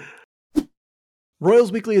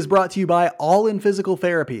 Royals Weekly is brought to you by All In Physical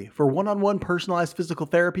Therapy. For one-on-one personalized physical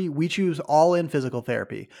therapy, we choose All In Physical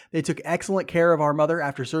Therapy. They took excellent care of our mother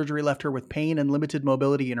after surgery left her with pain and limited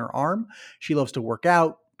mobility in her arm. She loves to work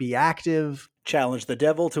out, be active, challenge the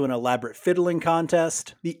devil to an elaborate fiddling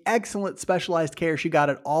contest. The excellent specialized care she got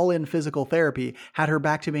at All In Physical Therapy had her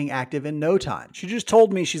back to being active in no time. She just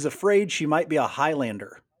told me she's afraid she might be a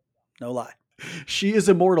Highlander. No lie. She is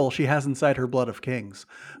immortal. She has inside her blood of kings.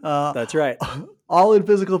 Uh, That's right. All In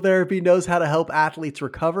Physical Therapy knows how to help athletes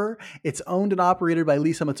recover. It's owned and operated by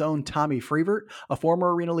Lee Summit's own Tommy Freevert, a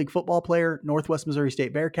former Arena League football player, Northwest Missouri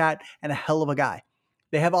State Bearcat, and a hell of a guy.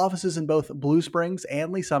 They have offices in both Blue Springs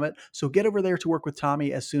and Lee Summit, so get over there to work with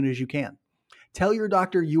Tommy as soon as you can. Tell your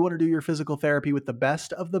doctor you want to do your physical therapy with the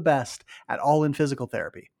best of the best at All In Physical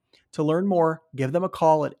Therapy. To learn more, give them a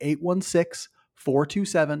call at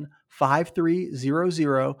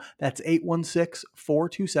 816-427-5300. That's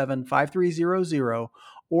 816-427-5300,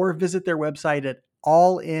 or visit their website at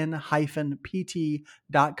allin-pt.com.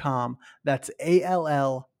 That's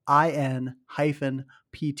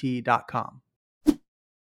ALLIN-pt.com.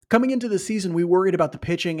 Coming into the season, we worried about the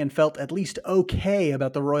pitching and felt at least okay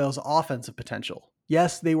about the Royals' offensive potential.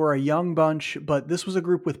 Yes, they were a young bunch, but this was a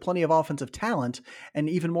group with plenty of offensive talent and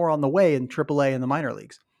even more on the way in AAA and the minor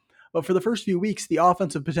leagues. But for the first few weeks, the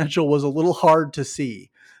offensive potential was a little hard to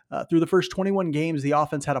see. Through the first 21 games, the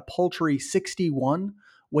offense had a paltry 61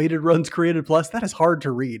 weighted runs created plus. That is hard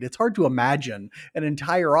to read. It's hard to imagine an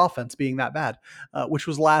entire offense being that bad, which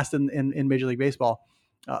was last in Major League Baseball.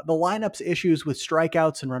 The lineup's issues with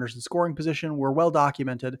strikeouts and runners in scoring position were well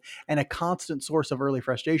documented and a constant source of early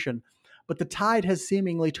frustration, but the tide has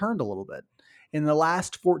seemingly turned a little bit. In the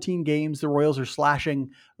last 14 games, the Royals are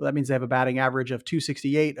slashing. Well, that means they have a batting average of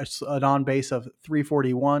 268, an on base of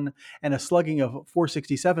 341, and a slugging of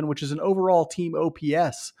 467, which is an overall team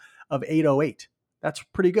OPS of 808. That's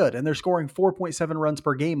pretty good. And they're scoring 4.7 runs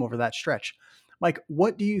per game over that stretch. Mike,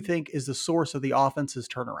 what do you think is the source of the offense's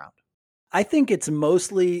turnaround? I think it's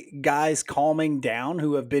mostly guys calming down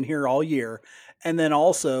who have been here all year. And then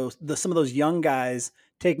also some of those young guys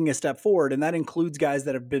taking a step forward. And that includes guys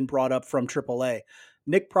that have been brought up from AAA.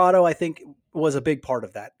 Nick Pratto, I think, was a big part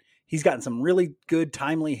of that. He's gotten some really good,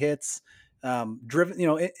 timely hits, driven,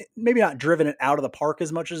 maybe not driven it out of the park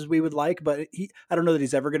as much as we would like, but I don't know that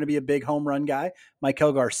he's ever going to be a big home run guy.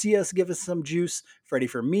 Maikel Garcia's given us some juice. Freddie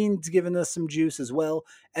Fermin's given us some juice as well.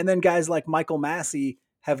 And then guys like Michael Massey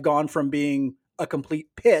have gone from being a complete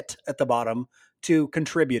pit at the bottom to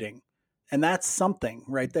contributing. And that's something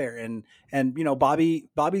right there. And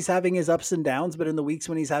Bobby's having his ups and downs, but in the weeks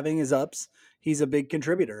when he's having his ups, he's a big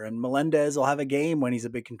contributor. And Melendez will have a game when he's a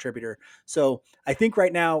big contributor. So I think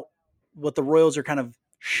right now what the Royals are kind of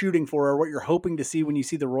shooting for, or what you're hoping to see when you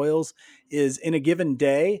see the Royals, is in a given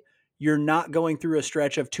day, you're not going through a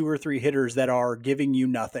stretch of 2 or 3 hitters that are giving you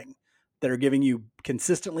nothing, that are giving you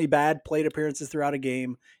consistently bad plate appearances throughout a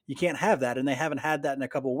game. You can't have that, and they haven't had that in a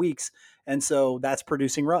couple of weeks, and so that's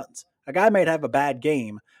producing runs. A guy might have a bad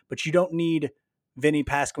game, but you don't need Vinny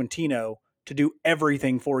Pasquantino to do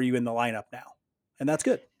everything for you in the lineup now, and that's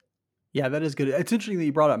good. Yeah, that is good. It's interesting that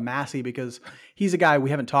you brought up Massey because he's a guy we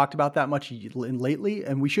haven't talked about that much lately,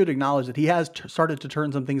 and we should acknowledge that he has started to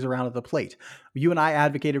turn some things around at the plate. You and I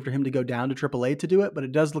advocated for him to go down to AAA to do it, but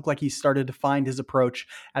it does look like he's started to find his approach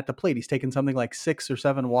at the plate. He's taken something like 6 or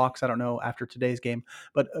 7 walks, I don't know, after today's game,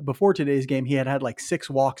 but before today's game, he had like 6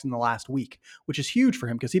 walks in the last week, which is huge for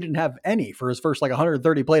him because he didn't have any for his first like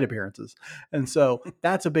 130 plate appearances. And so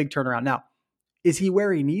that's a big turnaround. Now, is he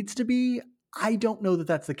where he needs to be? I don't know that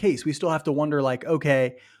that's the case. We still have to wonder, like,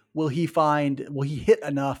 okay, will he hit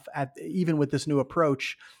enough even with this new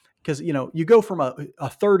approach? Because, you go from a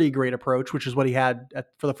 30 grade approach, which is what he had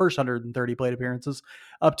for the first 130 plate appearances,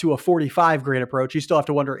 up to a 45 grade approach. You still have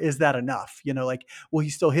to wonder, is that enough? Will he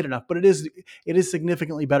still hit enough? But it is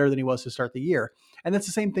significantly better than he was to start the year. And that's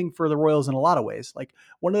the same thing for the Royals in a lot of ways. Like,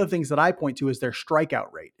 one of the things that I point to is their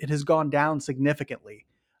strikeout rate. It has gone down significantly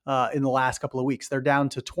in the last couple of weeks. They're down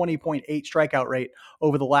to 20.8 strikeout rate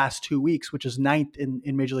over the last 2 weeks, which is 9th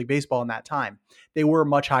in Major League Baseball in that time. They were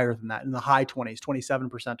much higher than that, in the high 20s,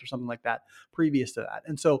 27% or something like that previous to that.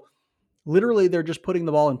 And so literally they're just putting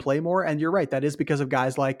the ball in play more. And you're right, that is because of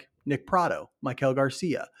guys like Nick Pratto, Maikel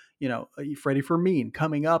Garcia, Freddie Fermin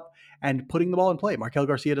coming up and putting the ball in play. Maikel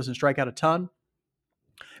Garcia doesn't strike out a ton.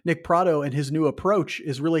 Nick Pratto and his new approach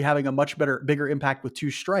is really having a much bigger impact with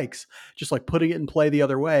 2 strikes, just like putting it in play the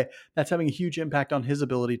other way. That's having a huge impact on his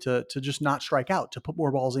ability to just not strike out, to put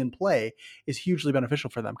more balls in play is hugely beneficial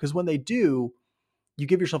for them. Because when they do, you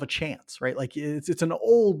give yourself a chance, right? Like it's an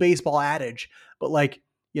old baseball adage, but a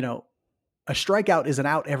strikeout is an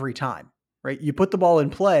out every time, right? You put the ball in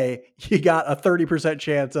play, you got a 30%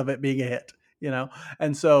 chance of it being a hit,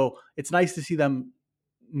 And so it's nice to see them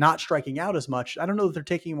not striking out as much. I don't know that they're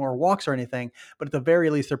taking more walks or anything, but at the very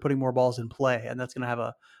least, they're putting more balls in play, and that's going to have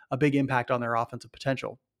a big impact on their offensive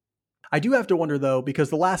potential. I do have to wonder, though, because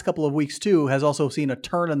the last couple of weeks, too, has also seen a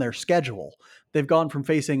turn in their schedule. They've gone from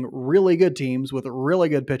facing really good teams with really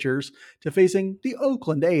good pitchers to facing the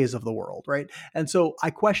Oakland A's of the world, right? And so I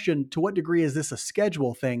question, to what degree is this a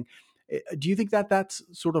schedule thing? Do you think that that's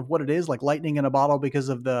sort of what it is, like lightning in a bottle because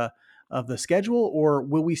of the schedule, or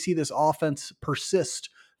will we see this offense persist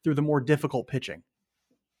through the more difficult pitching?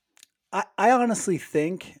 I honestly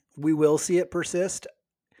think we will see it persist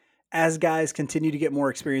as guys continue to get more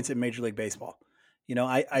experience in Major League Baseball.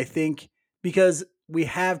 I think because we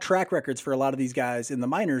have track records for a lot of these guys in the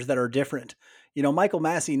minors that are different. Michael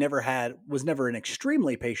Massey was never an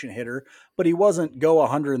extremely patient hitter, but he wasn't go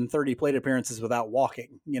 130 plate appearances without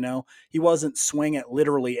walking. He wasn't swing at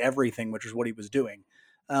literally everything, which is what he was doing.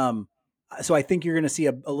 So I think you're going to see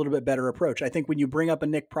a little bit better approach. I think when you bring up a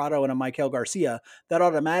Nick Pratto and a Michael Garcia, that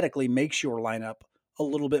automatically makes your lineup a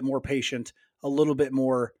little bit more patient, a little bit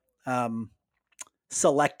more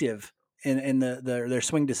selective in their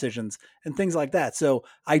swing decisions and things like that. So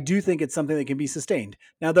I do think it's something that can be sustained.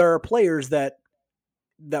 Now there are players that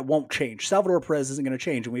won't change. Salvador Perez isn't going to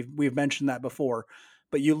change, and we've mentioned that before.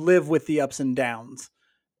 But you live with the ups and downs.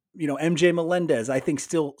 MJ Melendez, I think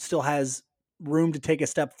still has room to take a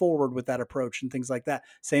step forward with that approach and things like that.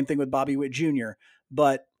 Same thing with Bobby Witt Jr.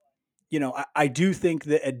 But I do think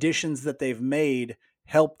the additions that they've made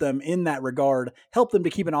help them in that regard, help them to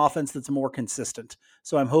keep an offense that's more consistent.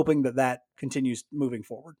 So I'm hoping that continues moving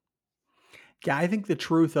forward. Yeah, I think the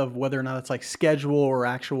truth of whether or not it's like schedule or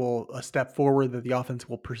actual a step forward that the offense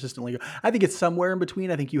will persistently go, I think it's somewhere in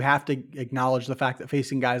between. I think you have to acknowledge the fact that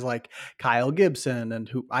facing guys like Kyle Gibson, and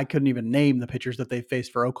who I couldn't even name the pitchers that they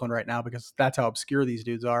faced for Oakland right now because that's how obscure these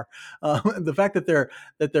dudes are. The fact that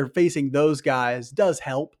they're facing those guys does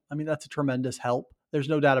help. I mean, that's a tremendous help. There's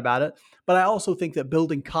no doubt about it. But I also think that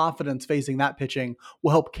building confidence facing that pitching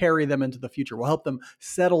will help carry them into the future, will help them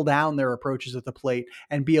settle down their approaches at the plate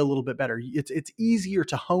and be a little bit better. It's easier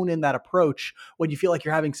to hone in that approach when you feel like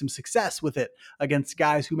you're having some success with it against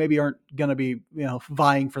guys who maybe aren't going to be,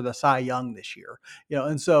 vying for the Cy Young this year.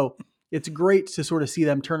 And so it's great to sort of see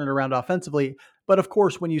them turn it around offensively. But of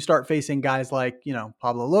course, when you start facing guys like,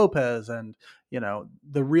 Pablo Lopez and,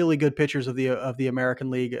 the really good pitchers of the American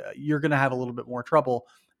League, you're going to have a little bit more trouble.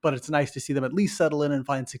 But it's nice to see them at least settle in and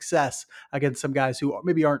find success against some guys who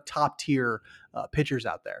maybe aren't top tier pitchers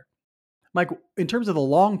out there. Mike, in terms of the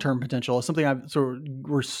long-term potential, is something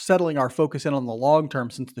we're settling our focus in on the long term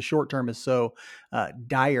since the short term is so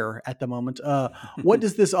dire at the moment. What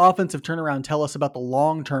does this offensive turnaround tell us about the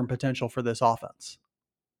long-term potential for this offense?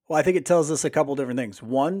 Well, I think it tells us a couple different things.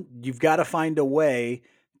 One, you've got to find a way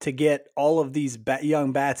to get all of these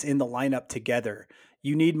young bats in the lineup together.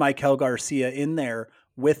 You need Michael Garcia in there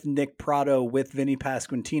with Nick Pratto, with Vinny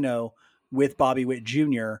Pasquantino, with Bobby Witt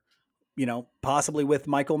Jr., possibly with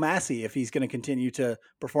Michael Massey if he's going to continue to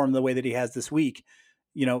perform the way that he has this week,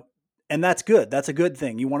 and that's good. That's a good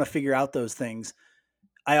thing. You want to figure out those things.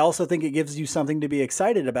 I also think it gives you something to be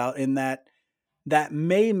excited about in that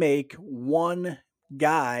may make one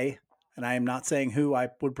guy, and I am not saying who I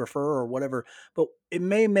would prefer or whatever, but it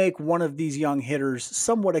may make one of these young hitters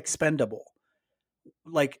somewhat expendable,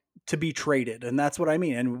 like to be traded. And that's what I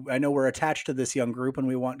mean. And I know we're attached to this young group and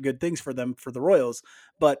we want good things for them, for the Royals,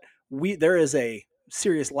 but there is a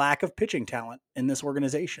serious lack of pitching talent in this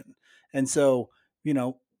organization. And so,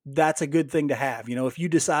 that's a good thing to have. If you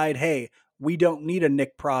decide, hey, we don't need a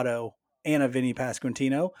Nick Pratto and a Vinny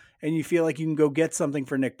Pasquantino, and you feel like you can go get something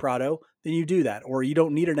for Nick Pratto, then you do that. Or you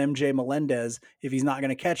don't need an MJ Melendez if he's not going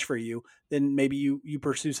to catch for you, then maybe you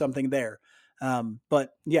pursue something there.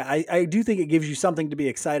 But yeah, I do think it gives you something to be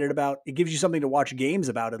excited about. It gives you something to watch games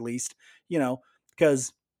about, at least,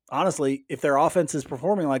 because honestly, if their offense is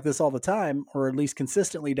performing like this all the time, or at least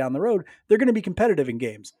consistently down the road, they're going to be competitive in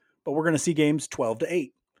games, but we're going to see games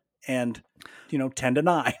 12-8 and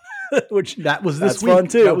 10-9. Which that was this week. Fun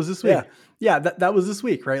too. That was this week. Yeah, that was this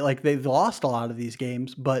week, right? Like they've lost a lot of these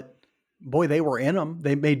games, but boy, they were in them.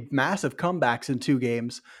 They made massive comebacks in 2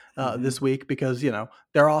 games this week because,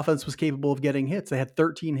 their offense was capable of getting hits. They had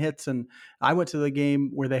 13 hits, and I went to the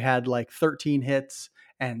game where they had like 13 hits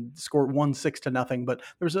and scored 1-6-0. But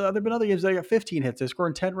there been other games that got 15 hits. They're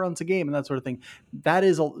scoring 10 runs a game and that sort of thing.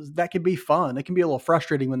 That can be fun. It can be a little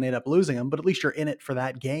frustrating when they end up losing them, but at least you're in it for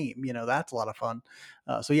that game. That's a lot of fun.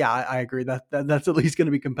 So yeah, I agree that's at least going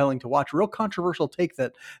to be compelling to watch. Real controversial take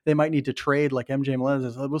that they might need to trade like MJ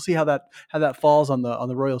Melendez. We'll see how that falls on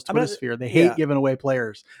the Royals Twitter sphere. They hate giving away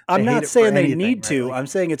players. I'm not saying they need to. Right? I'm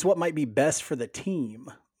saying it's what might be best for the team.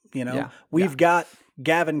 We've got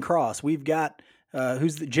Gavin Cross. We've got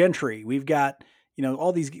who's the Gentry. We've got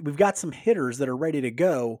all these. We've got some hitters that are ready to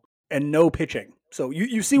go and no pitching. So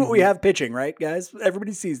you see what we have pitching, right, guys?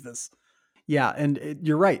 Everybody sees this. Yeah, and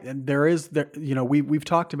you're right. And we've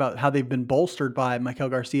talked about how they've been bolstered by Michael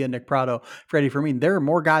Garcia, Nick Prado, Freddie Fermin. There are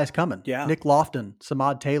more guys coming. Yeah. Nick Lofton,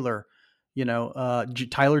 Samad Taylor,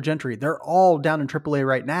 Tyler Gentry. They're all down in AAA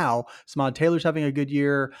right now. Samad Taylor's having a good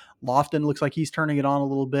year. Lofton looks like he's turning it on a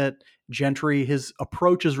little bit. Gentry, his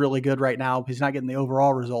approach is really good right now. He's not getting the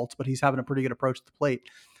overall results, but he's having a pretty good approach at the plate.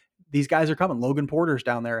 These guys are coming. Logan Porter's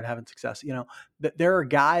down there and having success. There are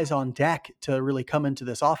guys on deck to really come into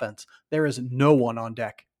this offense. There is no one on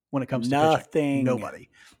deck when it comes to pitching. Nobody.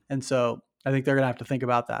 And so I think they're going to have to think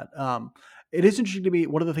about that. It is interesting to me.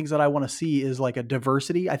 One of the things that I want to see is like a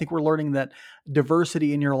diversity. I think we're learning that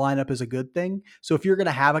diversity in your lineup is a good thing. So if you're going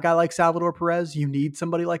to have a guy like Salvador Perez, you need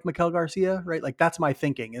somebody like Mikel Garcia, right? Like that's my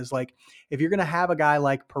thinking is like, if you're going to have a guy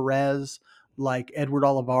like Perez, like Edward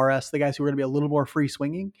Olivares, the guys who are going to be a little more free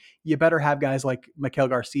swinging, you better have guys like Mikel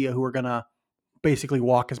Garcia who are going to basically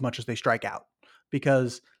walk as much as they strike out,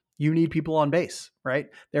 because you need people on base, right?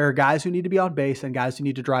 There are guys who need to be on base and guys who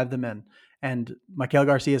need to drive them in. And Mikel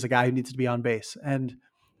Garcia is a guy who needs to be on base. And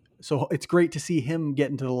so it's great to see him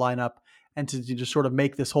get into the lineup and to just sort of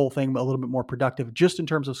make this whole thing a little bit more productive just in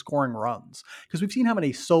terms of scoring runs. Because we've seen how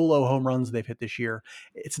many solo home runs they've hit this year.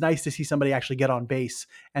 It's nice to see somebody actually get on base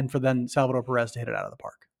and for then Salvador Perez to hit it out of the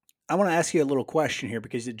park. I want to ask you a little question here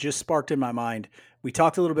because it just sparked in my mind. We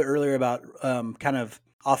talked a little bit earlier about kind of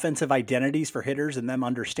offensive identities for hitters and them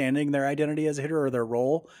understanding their identity as a hitter or their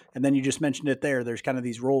role. And then you just mentioned it there. There's kind of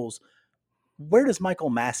these roles. Where does Michael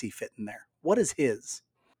Massey fit in there? What is his?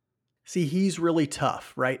 See, he's really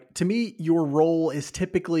tough, right? To me, your role is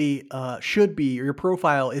typically should be, or your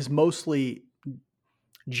profile is mostly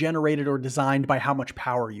generated or designed by how much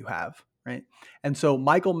power you have, right? And so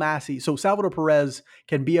Michael Massey, so Salvador Perez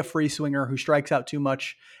can be a free swinger who strikes out too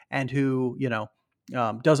much and who,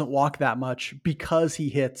 doesn't walk that much because he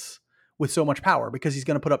hits with so much power, because he's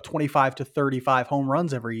going to put up 25 to 35 home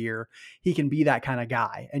runs every year. He can be that kind of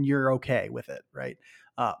guy and you're okay with it, right?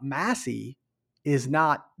 Massey does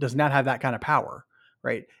not have that kind of power,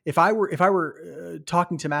 right? If I were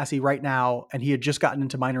talking to Massey right now and he had just gotten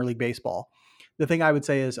into minor league baseball, the thing I would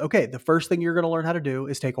say is, okay, the first thing you're going to learn how to do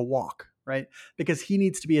is take a walk, right? Because he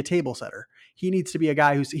needs to be a table setter. He needs to be a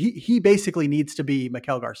guy he basically needs to be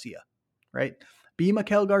Mikel Garcia, right? Be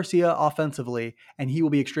Mikel Garcia offensively, and he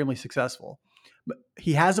will be extremely successful.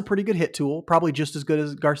 He has a pretty good hit tool, probably just as good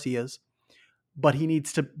as Garcia's. But he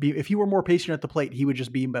needs to be, if he were more patient at the plate, he would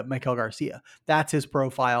just be Mikel Garcia. That's his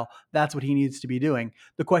profile. That's what he needs to be doing.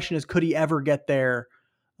 The question is, could he ever get there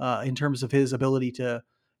in terms of his ability to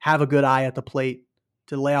have a good eye at the plate,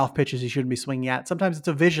 to lay off pitches he shouldn't be swinging at? Sometimes it's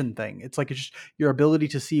a vision thing. It's like it's just your ability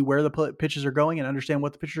to see where the pitches are going and understand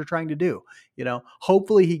what the pitchers are trying to do.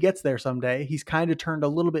 Hopefully he gets there someday. He's kind of turned a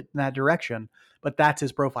little bit in that direction, but that's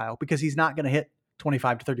his profile, because he's not going to hit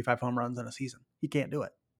 25 to 35 home runs in a season. He can't do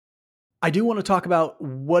it. I do want to talk about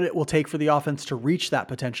what it will take for the offense to reach that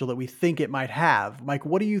potential that we think it might have. Mike,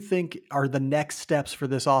 what do you think are the next steps for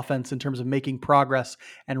this offense in terms of making progress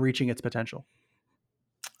and reaching its potential?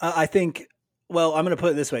 I think, well, I'm going to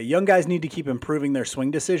put it this way. Young guys need to keep improving their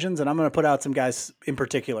swing decisions, and I'm going to put out some guys in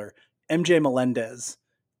particular. MJ Melendez.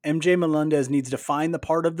 MJ Melendez needs to find the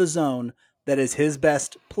part of the zone that is his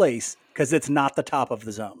best place, because it's not the top of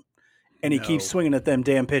the zone. And he keeps swinging at them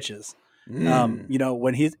damn pitches.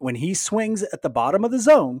 When he swings at the bottom of the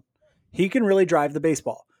zone, he can really drive the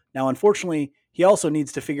baseball. Now, unfortunately, he also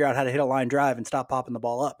needs to figure out how to hit a line drive and stop popping the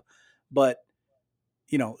ball up. But,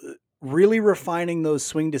 really refining those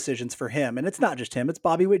swing decisions for him. And it's not just him, it's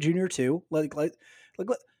Bobby Witt Jr. too.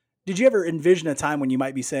 Did you ever envision a time when you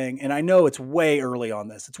might be saying, and I know it's way early on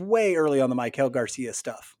this, it's way early on the Mikel Garcia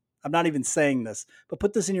stuff. I'm not even saying this, but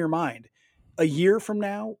put this in your mind. A year from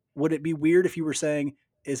now, would it be weird if you were saying,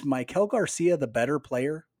 is Mikel Garcia the better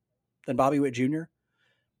player than Bobby Witt Jr.?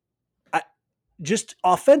 Just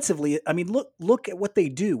offensively, I mean, look at what they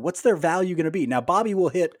do. What's their value going to be? Now, Bobby will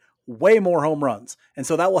hit way more home runs, and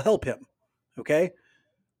so that will help him. Okay.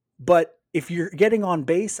 But if you're getting on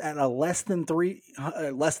base at a less than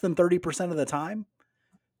 30% of the time,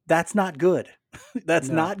 that's not good. That's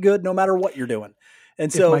not good no matter what you're doing.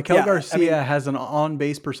 And so Mikel Garcia has an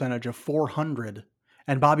on-base percentage of 400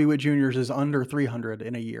 and Bobby Witt Jr.'s is under 300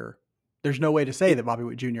 in a year, there's no way to say that Bobby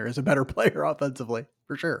Witt Jr. is a better player offensively,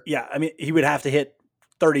 for sure. Yeah, I mean, he would have to hit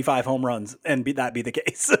 35 home runs and that be the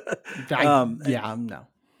case. No.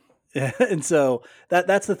 And so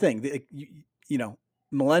that's the thing.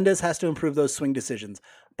 Melendez has to improve those swing decisions.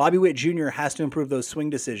 Bobby Witt Jr. has to improve those swing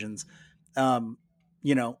decisions.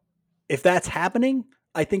 If that's happening,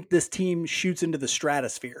 I think this team shoots into the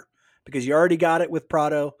stratosphere, because you already got it with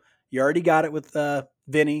Prado. You already got it with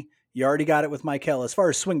Vinny. You already got it with Michael as far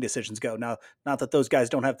as swing decisions go. Now, not that those guys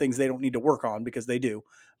don't have things they don't need to work on, because they do.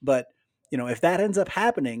 But, if that ends up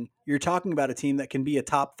happening, you're talking about a team that can be a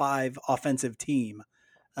top 5 offensive team.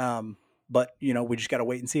 But, we just got to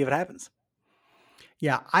wait and see if it happens.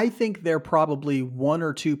 Yeah, I think they're probably one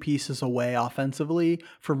or two pieces away offensively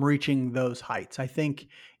from reaching those heights. I think,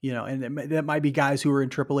 and that might be guys who are in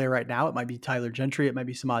AAA right now. It might be Tyler Gentry. It might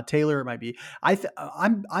be Samad Taylor. It might be.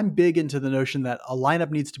 I'm big into the notion that a lineup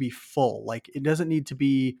needs to be full. Like, it doesn't need to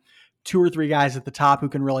be 2 or 3 guys at the top who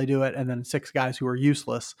can really do it, and then 6 guys who are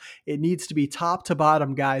useless. It needs to be top to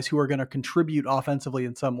bottom guys who are going to contribute offensively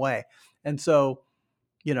in some way. And so,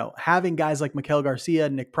 having guys like Maikel Garcia,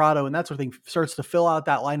 Nick Pratto, and that sort of thing starts to fill out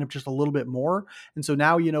that lineup just a little bit more. And so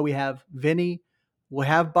now, we have Vinny, we'll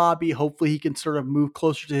have Bobby. Hopefully he can sort of move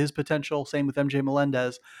closer to his potential. Same with MJ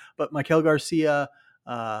Melendez. But Maikel Garcia,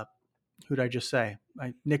 who did I just say?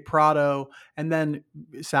 Nick Pratto, and then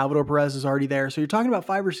Salvador Perez is already there. So you're talking about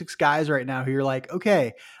 5 or 6 guys right now who you're like,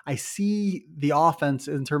 okay, I see the offense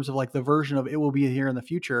in terms of like the version of it will be here in the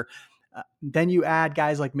future. Then you add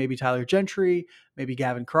guys like maybe Tyler Gentry, maybe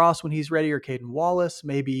Gavin Cross when he's ready, or Caden Wallace,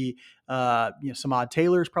 maybe Samad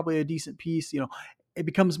Taylor is probably a decent piece. It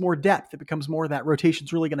becomes more depth. It becomes more that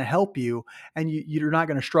rotation's really going to help you, and you're not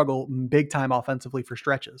going to struggle big time offensively for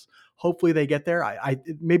stretches. Hopefully they get there.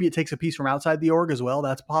 Maybe it takes a piece from outside the org as well.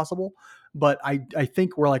 That's possible, but I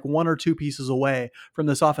think we're like 1 or 2 pieces away from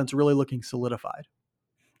this offense really looking solidified.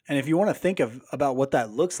 And if you want to think about what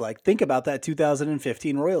that looks like, think about that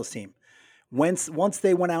 2015 Royals team. Once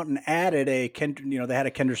they went out and added they had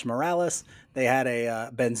a Kendrys Morales, they had a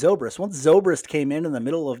Ben Zobrist. Once Zobrist came in the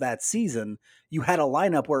middle of that season, you had a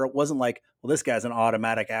lineup where it wasn't like, well, this guy's an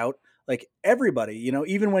automatic out. Like everybody,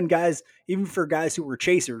 even for guys who were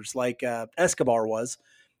chasers, like Escobar was,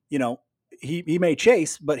 he may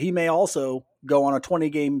chase, but he may also go on a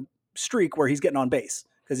 20-game streak where he's getting on base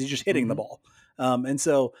because he's just hitting the ball. And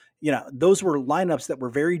so, those were lineups that were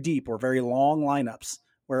very deep or very long lineups,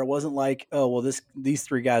 where it wasn't like, oh, well, these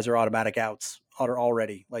 3 guys are automatic outs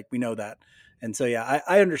already. Like, we know that. And so, yeah,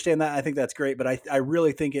 I understand that. I think that's great. But I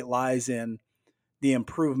really think it lies in the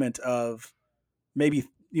improvement of maybe,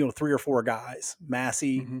 3 or 4 guys,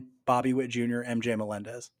 Massey, Bobby Witt Jr., MJ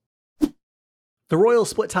Melendez. The Royals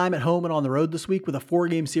split time at home and on the road this week with a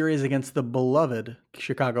 4-game series against the beloved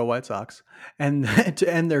Chicago White Sox, and to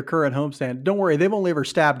end their current homestand. Don't worry, they've only ever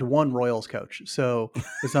stabbed 1 Royals coach, so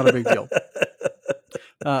it's not a big deal.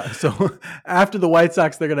 So after the White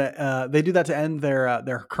Sox, they're gonna they do that to end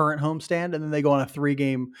their current homestand, and then they go on a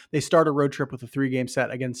 3-game. They start a road trip with a 3-game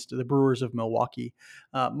set against the Brewers of Milwaukee.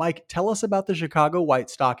 Mike, tell us about the Chicago White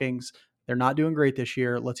Stockings. They're not doing great this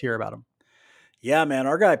year. Let's hear about them. Yeah, man,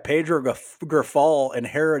 our guy Pedro Grifol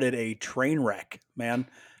inherited a train wreck. Man,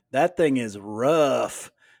 that thing is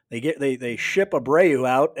rough. They ship Abreu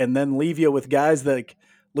out and then leave you with guys like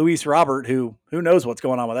Luis Robert, who knows what's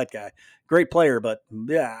going on with that guy. Great player, but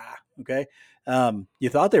yeah, okay. You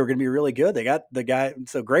thought they were going to be really good. They got the guy.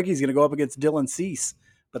 So Greggy's going to go up against Dylan Cease,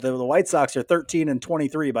 but the White Sox are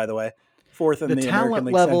 13-23, by the way, 4th in the American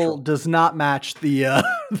League level Central. Does not match the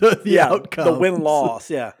outcome, the win loss,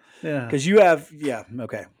 yeah. Yeah, because you have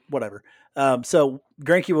okay, whatever. So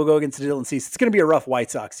Greinke will go against Dylan Cease. It's going to be a rough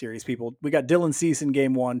White Sox series, people. We got Dylan Cease in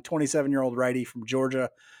game 1, 27-year-old righty from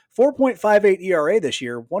Georgia. 4.58 ERA this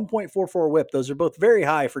year, 1.44 WHIP. Those are both very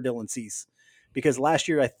high for Dylan Cease, because last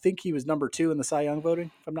year I think he was number 2 in the Cy Young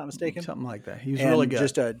voting, if I'm not mistaken. Something like that. He was really good.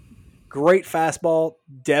 Just a great fastball,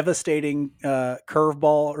 devastating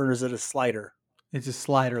curveball, or is it a slider? It's a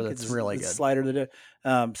slider that's really good. Slider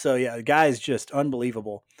so yeah, the guy is just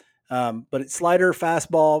unbelievable. But it's slider,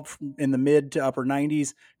 fastball in the mid to upper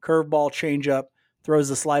 90s, curveball, changeup, throws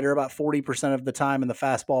the slider about 40% of the time and the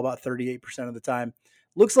fastball about 38% of the time.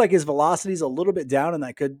 Looks like his velocity is a little bit down, and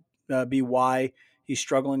that could be why he's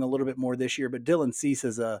struggling a little bit more this year. But Dylan Cease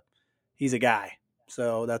he's a guy,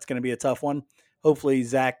 so that's going to be a tough one. Hopefully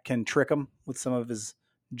Zach can trick him with some of his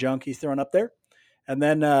junk he's throwing up there. And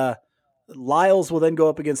then Lyles will then go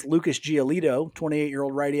up against Lucas Giolito,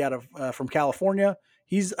 28-year-old righty out of from California.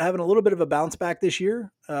 He's having a little bit of a bounce back this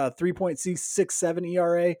year, 3.67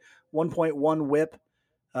 ERA, 1.1 WHIP,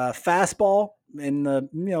 fastball in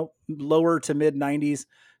the lower to mid 90s,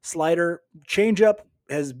 slider, changeup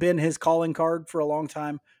has been his calling card for a long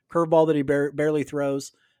time, curveball that he barely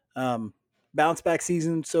throws. Bounce back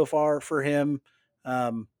season so far for him,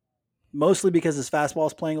 mostly because his fastball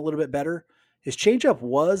is playing a little bit better. His changeup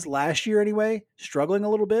was last year anyway, struggling a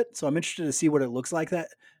little bit, so I'm interested to see what it looks like that.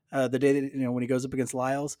 The day that when he goes up against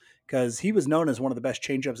Lyles, because he was known as one of the best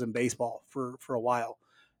changeups in baseball for a while.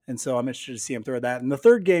 And so I'm interested to see him throw that. In the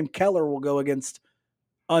third game, Keller will go against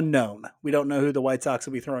unknown. We don't know who the White Sox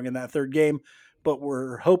will be throwing in that third game, but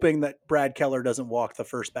we're hoping that Brad Keller doesn't walk the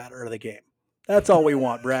first batter of the game. That's all we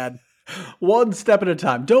want, Brad. One step at a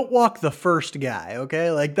time. Don't walk the first guy,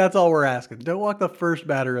 okay? Like, that's all we're asking. Don't walk the first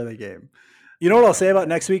batter of the game. You know what I'll say about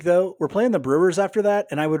next week, though? We're playing the Brewers after that,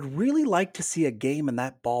 and I would really like to see a game in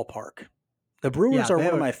that ballpark. The Brewers are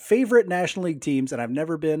one of my favorite National League teams, and I've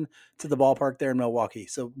never been to the ballpark there in Milwaukee.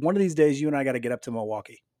 So one of these days, you and I got to get up to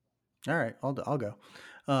Milwaukee. All right, I'll go.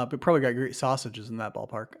 But probably got great sausages in that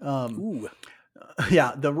ballpark. Ooh.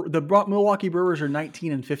 Yeah, the Milwaukee Brewers are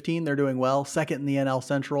 19-15. They're doing well, second in the NL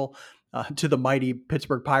Central to the mighty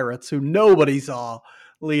Pittsburgh Pirates, who nobody saw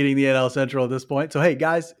leading the NL Central at this point. So, hey,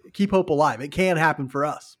 guys, keep hope alive. It can happen for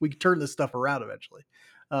us. We can turn this stuff around eventually.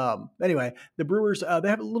 Anyway, the Brewers, they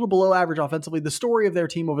have a little below average offensively. The story of their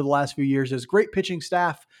team over the last few years is great pitching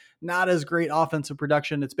staff, not as great offensive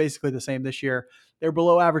production. It's basically the same this year. They're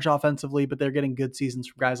below average offensively, but they're getting good seasons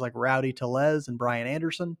from guys like Rowdy Tellez and Brian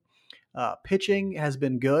Anderson. Pitching has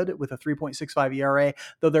been good with a 3.65 ERA,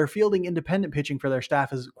 though their fielding independent pitching for their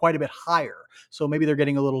staff is quite a bit higher. So maybe they're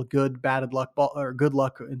getting a little good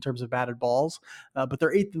luck in terms of batted balls. But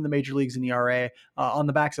they're eighth in the major leagues in ERA on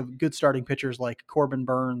the backs of good starting pitchers like Corbin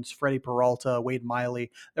Burns, Freddie Peralta, Wade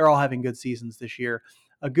Miley. They're all having good seasons this year.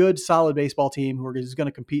 A good, solid baseball team who is going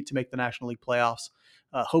to compete to make the National League playoffs.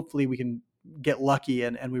 Hopefully we can get lucky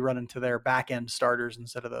and we run into their back end starters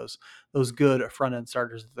instead of those good front end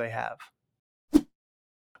starters that they have.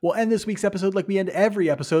 We'll end this week's episode like we end every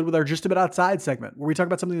episode with our Just a Bit Outside segment, where we talk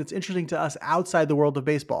about something that's interesting to us outside the world of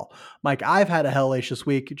baseball. Mike, I've had a hellacious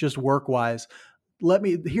week, just work wise. Tell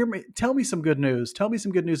me some good news. Tell me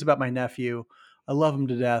some good news about my nephew. I love him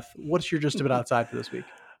to death. What's your Just a Bit Outside for this week?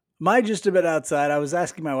 My Just a Bit Outside, I was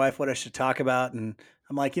asking my wife what I should talk about, and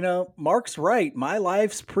I'm like, Mark's right. My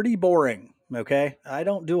life's pretty boring. Okay. I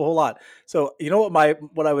don't do a whole lot. So you know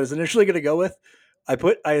what I was initially going to go with?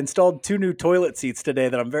 I installed 2 new toilet seats today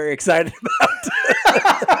that I'm very excited about.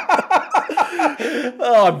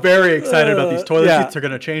 Oh, I'm very excited about these toilet seats. They're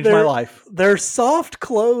going to change my life. They're soft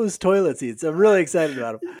close toilet seats. I'm really excited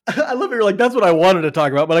about them. I love it. You're like, that's what I wanted to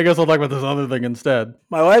talk about, but I guess I'll talk about this other thing instead.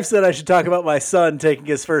 My wife said I should talk about my son taking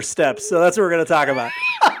his first steps. So that's what we're going to talk about.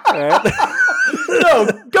 All right. No,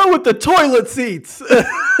 go with the toilet seats.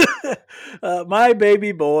 My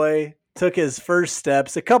baby boy took his first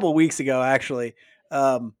steps a couple weeks ago, actually.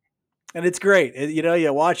 And it's great.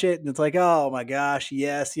 You watch it and it's like, oh my gosh,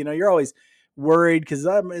 yes. You're always worried because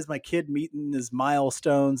is my kid meeting his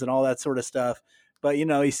milestones and all that sort of stuff. But,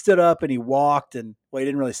 he stood up and he walked and, well, he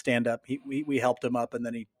didn't really stand up. We helped him up and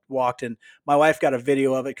then he walked. And my wife got a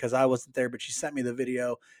video of it because I wasn't there, but she sent me the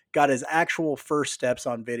video, got his actual first steps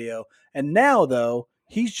on video. And now, though,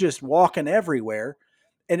 he's just walking everywhere.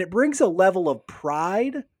 And it brings a level of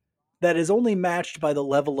pride that is only matched by the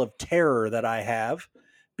level of terror that I have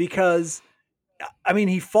because,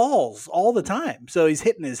 he falls all the time. So he's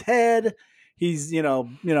hitting his head. He's,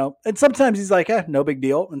 and sometimes he's like, no big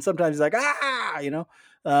deal. And sometimes he's like,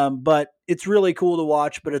 but it's really cool to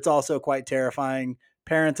watch, but it's also quite terrifying.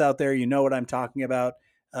 Parents out there, you know what I'm talking about.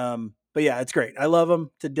 But yeah, it's great. I love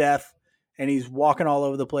him to death and he's walking all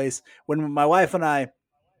over the place. When my wife and I,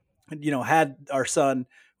 had our son,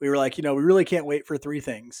 we were like, we really can't wait for 3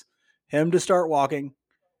 things: him to start walking,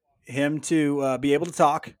 him to be able to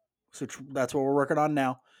talk. So that's what we're working on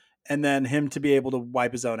now. And then him to be able to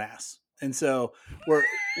wipe his own ass. And so we're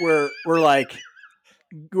like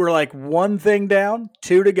 1 thing down,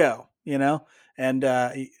 2 to go, and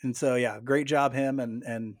so, yeah, great job him.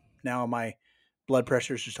 And now my blood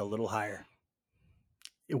pressure is just a little higher.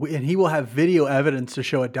 And he will have video evidence to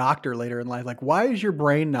show a doctor later in life. Like, why is your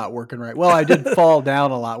brain not working right? Well, I did fall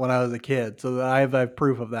down a lot when I was a kid. So I have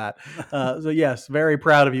proof of that. So yes, very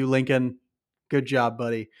proud of you, Lincoln. Good job,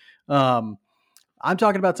 buddy. I'm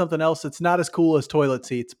talking about something else. It's not as cool as toilet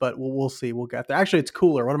seats, but we'll see. We'll get there. Actually, it's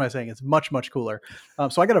cooler. What am I saying? It's much, much cooler.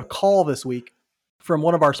 So I got a call this week from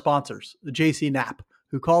one of our sponsors, JC Knapp,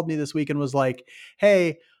 who called me this week and was like,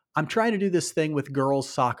 hey, I'm trying to do this thing with girls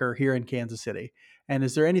soccer here in Kansas City. And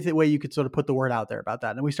is there any way you could sort of put the word out there about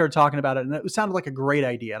that? And we started talking about it and it sounded like a great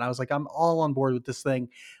idea. And I was like, I'm all on board with this thing.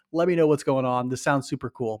 Let me know what's going on. This sounds super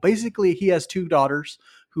cool. Basically, he has 2 daughters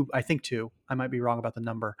who I think 2, I might be wrong about the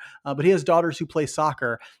number, but he has daughters who play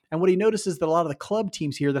soccer. And what he notices that a lot of the club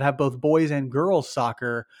teams here that have both boys and girls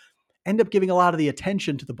soccer end up giving a lot of the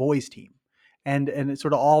attention to the boys team. And it's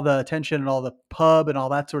sort of all the attention and all the pub and all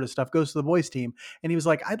that sort of stuff goes to the boys team. And he was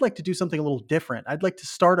like, I'd like to do something a little different. I'd like to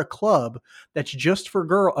start a club that's just for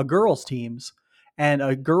girls teams and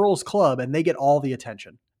a girls club, and they get all the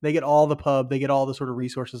attention. They get all the pub, they get all the sort of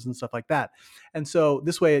resources and stuff like that. And so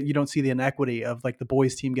this way you don't see the inequity of like the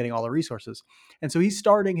boys team getting all the resources. And so he's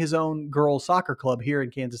starting his own girls soccer club here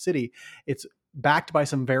in Kansas City. It's backed by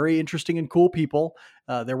some very interesting and cool people.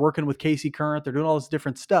 They're working with Casey Current. They're doing all this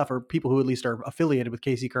different stuff, or people who at least are affiliated with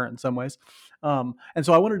Casey Current in some ways. And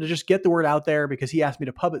so I wanted to just get the word out there because he asked me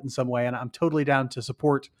to pub it in some way, and I'm totally down to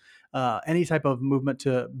support any type of movement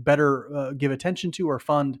to better give attention to or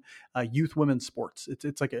fund youth women's sports.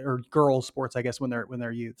 It's like or girls sports, I guess, when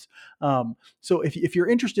they're youths. So if you're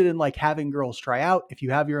interested in like having girls try out, if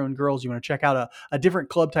you have your own girls, you want to check out a different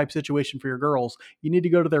club type situation for your girls, you need to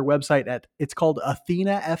go to their website it's called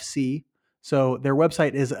Athena FC. So their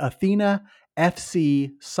website is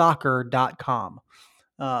athenafcsoccer.com.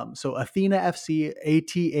 So Athena FC,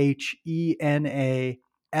 ATHENA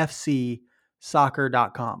FC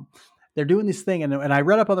soccer.com. They're doing this thing. And I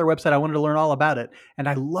read up on their website. I wanted to learn all about it. And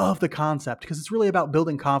I love the concept because it's really about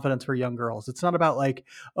building confidence for young girls. It's not about like,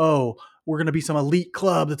 oh, we're going to be some elite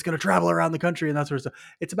club that's going to travel around the country and that sort of stuff.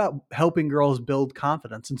 It's about helping girls build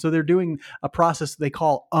confidence. And so they're doing a process they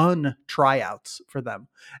call untryouts for them.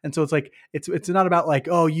 And so it's like, it's not about like,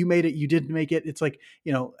 oh, you made it, you didn't make it. It's like,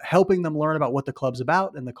 helping them learn about what the club's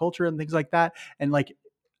about and the culture and things like that. And like,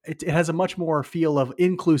 it has a much more feel of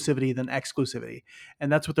inclusivity than exclusivity.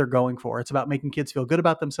 And that's what they're going for. It's about making kids feel good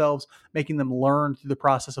about themselves, making them learn through the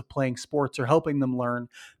process of playing sports, or helping them learn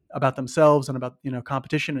about themselves and about,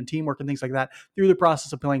 competition and teamwork and things like that through the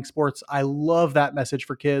process of playing sports. I love that message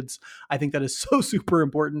for kids. I think that is so super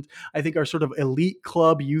important. I think our sort of elite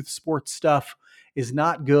club youth sports stuff is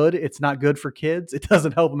not good. It's not good for kids. It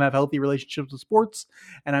doesn't help them have healthy relationships with sports.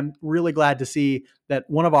 And I'm really glad to see that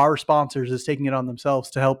one of our sponsors is taking it on themselves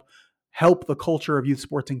to help the culture of youth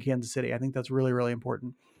sports in Kansas City. I think that's really, really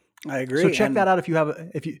important. I agree. So check that out if you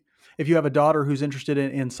have a daughter who's interested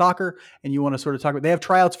in soccer and you want to sort of talk about, they have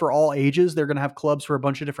tryouts for all ages. They're going to have clubs for a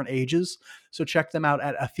bunch of different ages. So check them out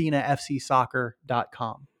at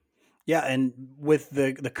athenafcsoccer.com. Yeah. And with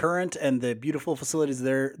the current and the beautiful facilities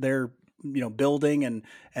they're building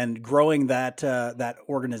and growing that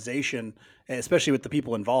organization, especially with the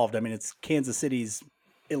people involved. I mean, it's Kansas City's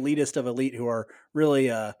elitist of elite who are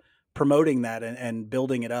really promoting that and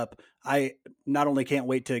building it up. I not only can't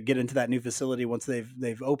wait to get into that new facility once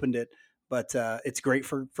they've opened it, but it's great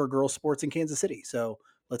for girls sports in Kansas City. So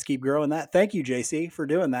let's keep growing that. Thank you, JC, for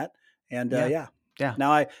doing that. And yeah.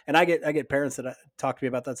 Now I get parents that talk to me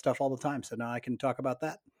about that stuff all the time. So now I can talk about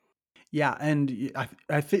that. Yeah, and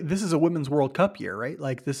I think this is a Women's World Cup year, right?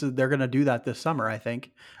 Like they're going to do that this summer, I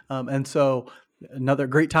think. And so another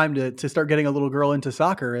great time to start getting a little girl into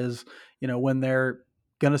soccer is, when they're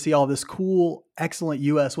going to see all this cool, excellent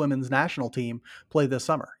U.S. women's national team play this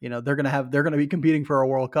summer. They're going to be competing for a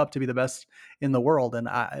World Cup to be the best in the world, and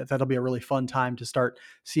that'll be a really fun time to start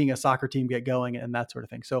seeing a soccer team get going and that sort of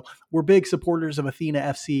thing. So we're big supporters of Athena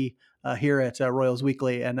FC here at Royals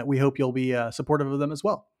Weekly, and we hope you'll be supportive of them as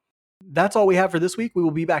well. That's all we have for this week. We will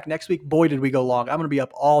be back next week. Boy, did we go long. I'm going to be up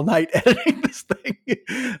all night editing this thing.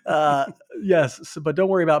 Yes, but don't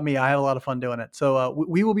worry about me. I have a lot of fun doing it. So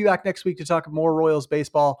we will be back next week to talk more Royals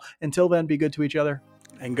baseball. Until then, be good to each other.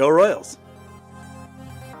 And go Royals.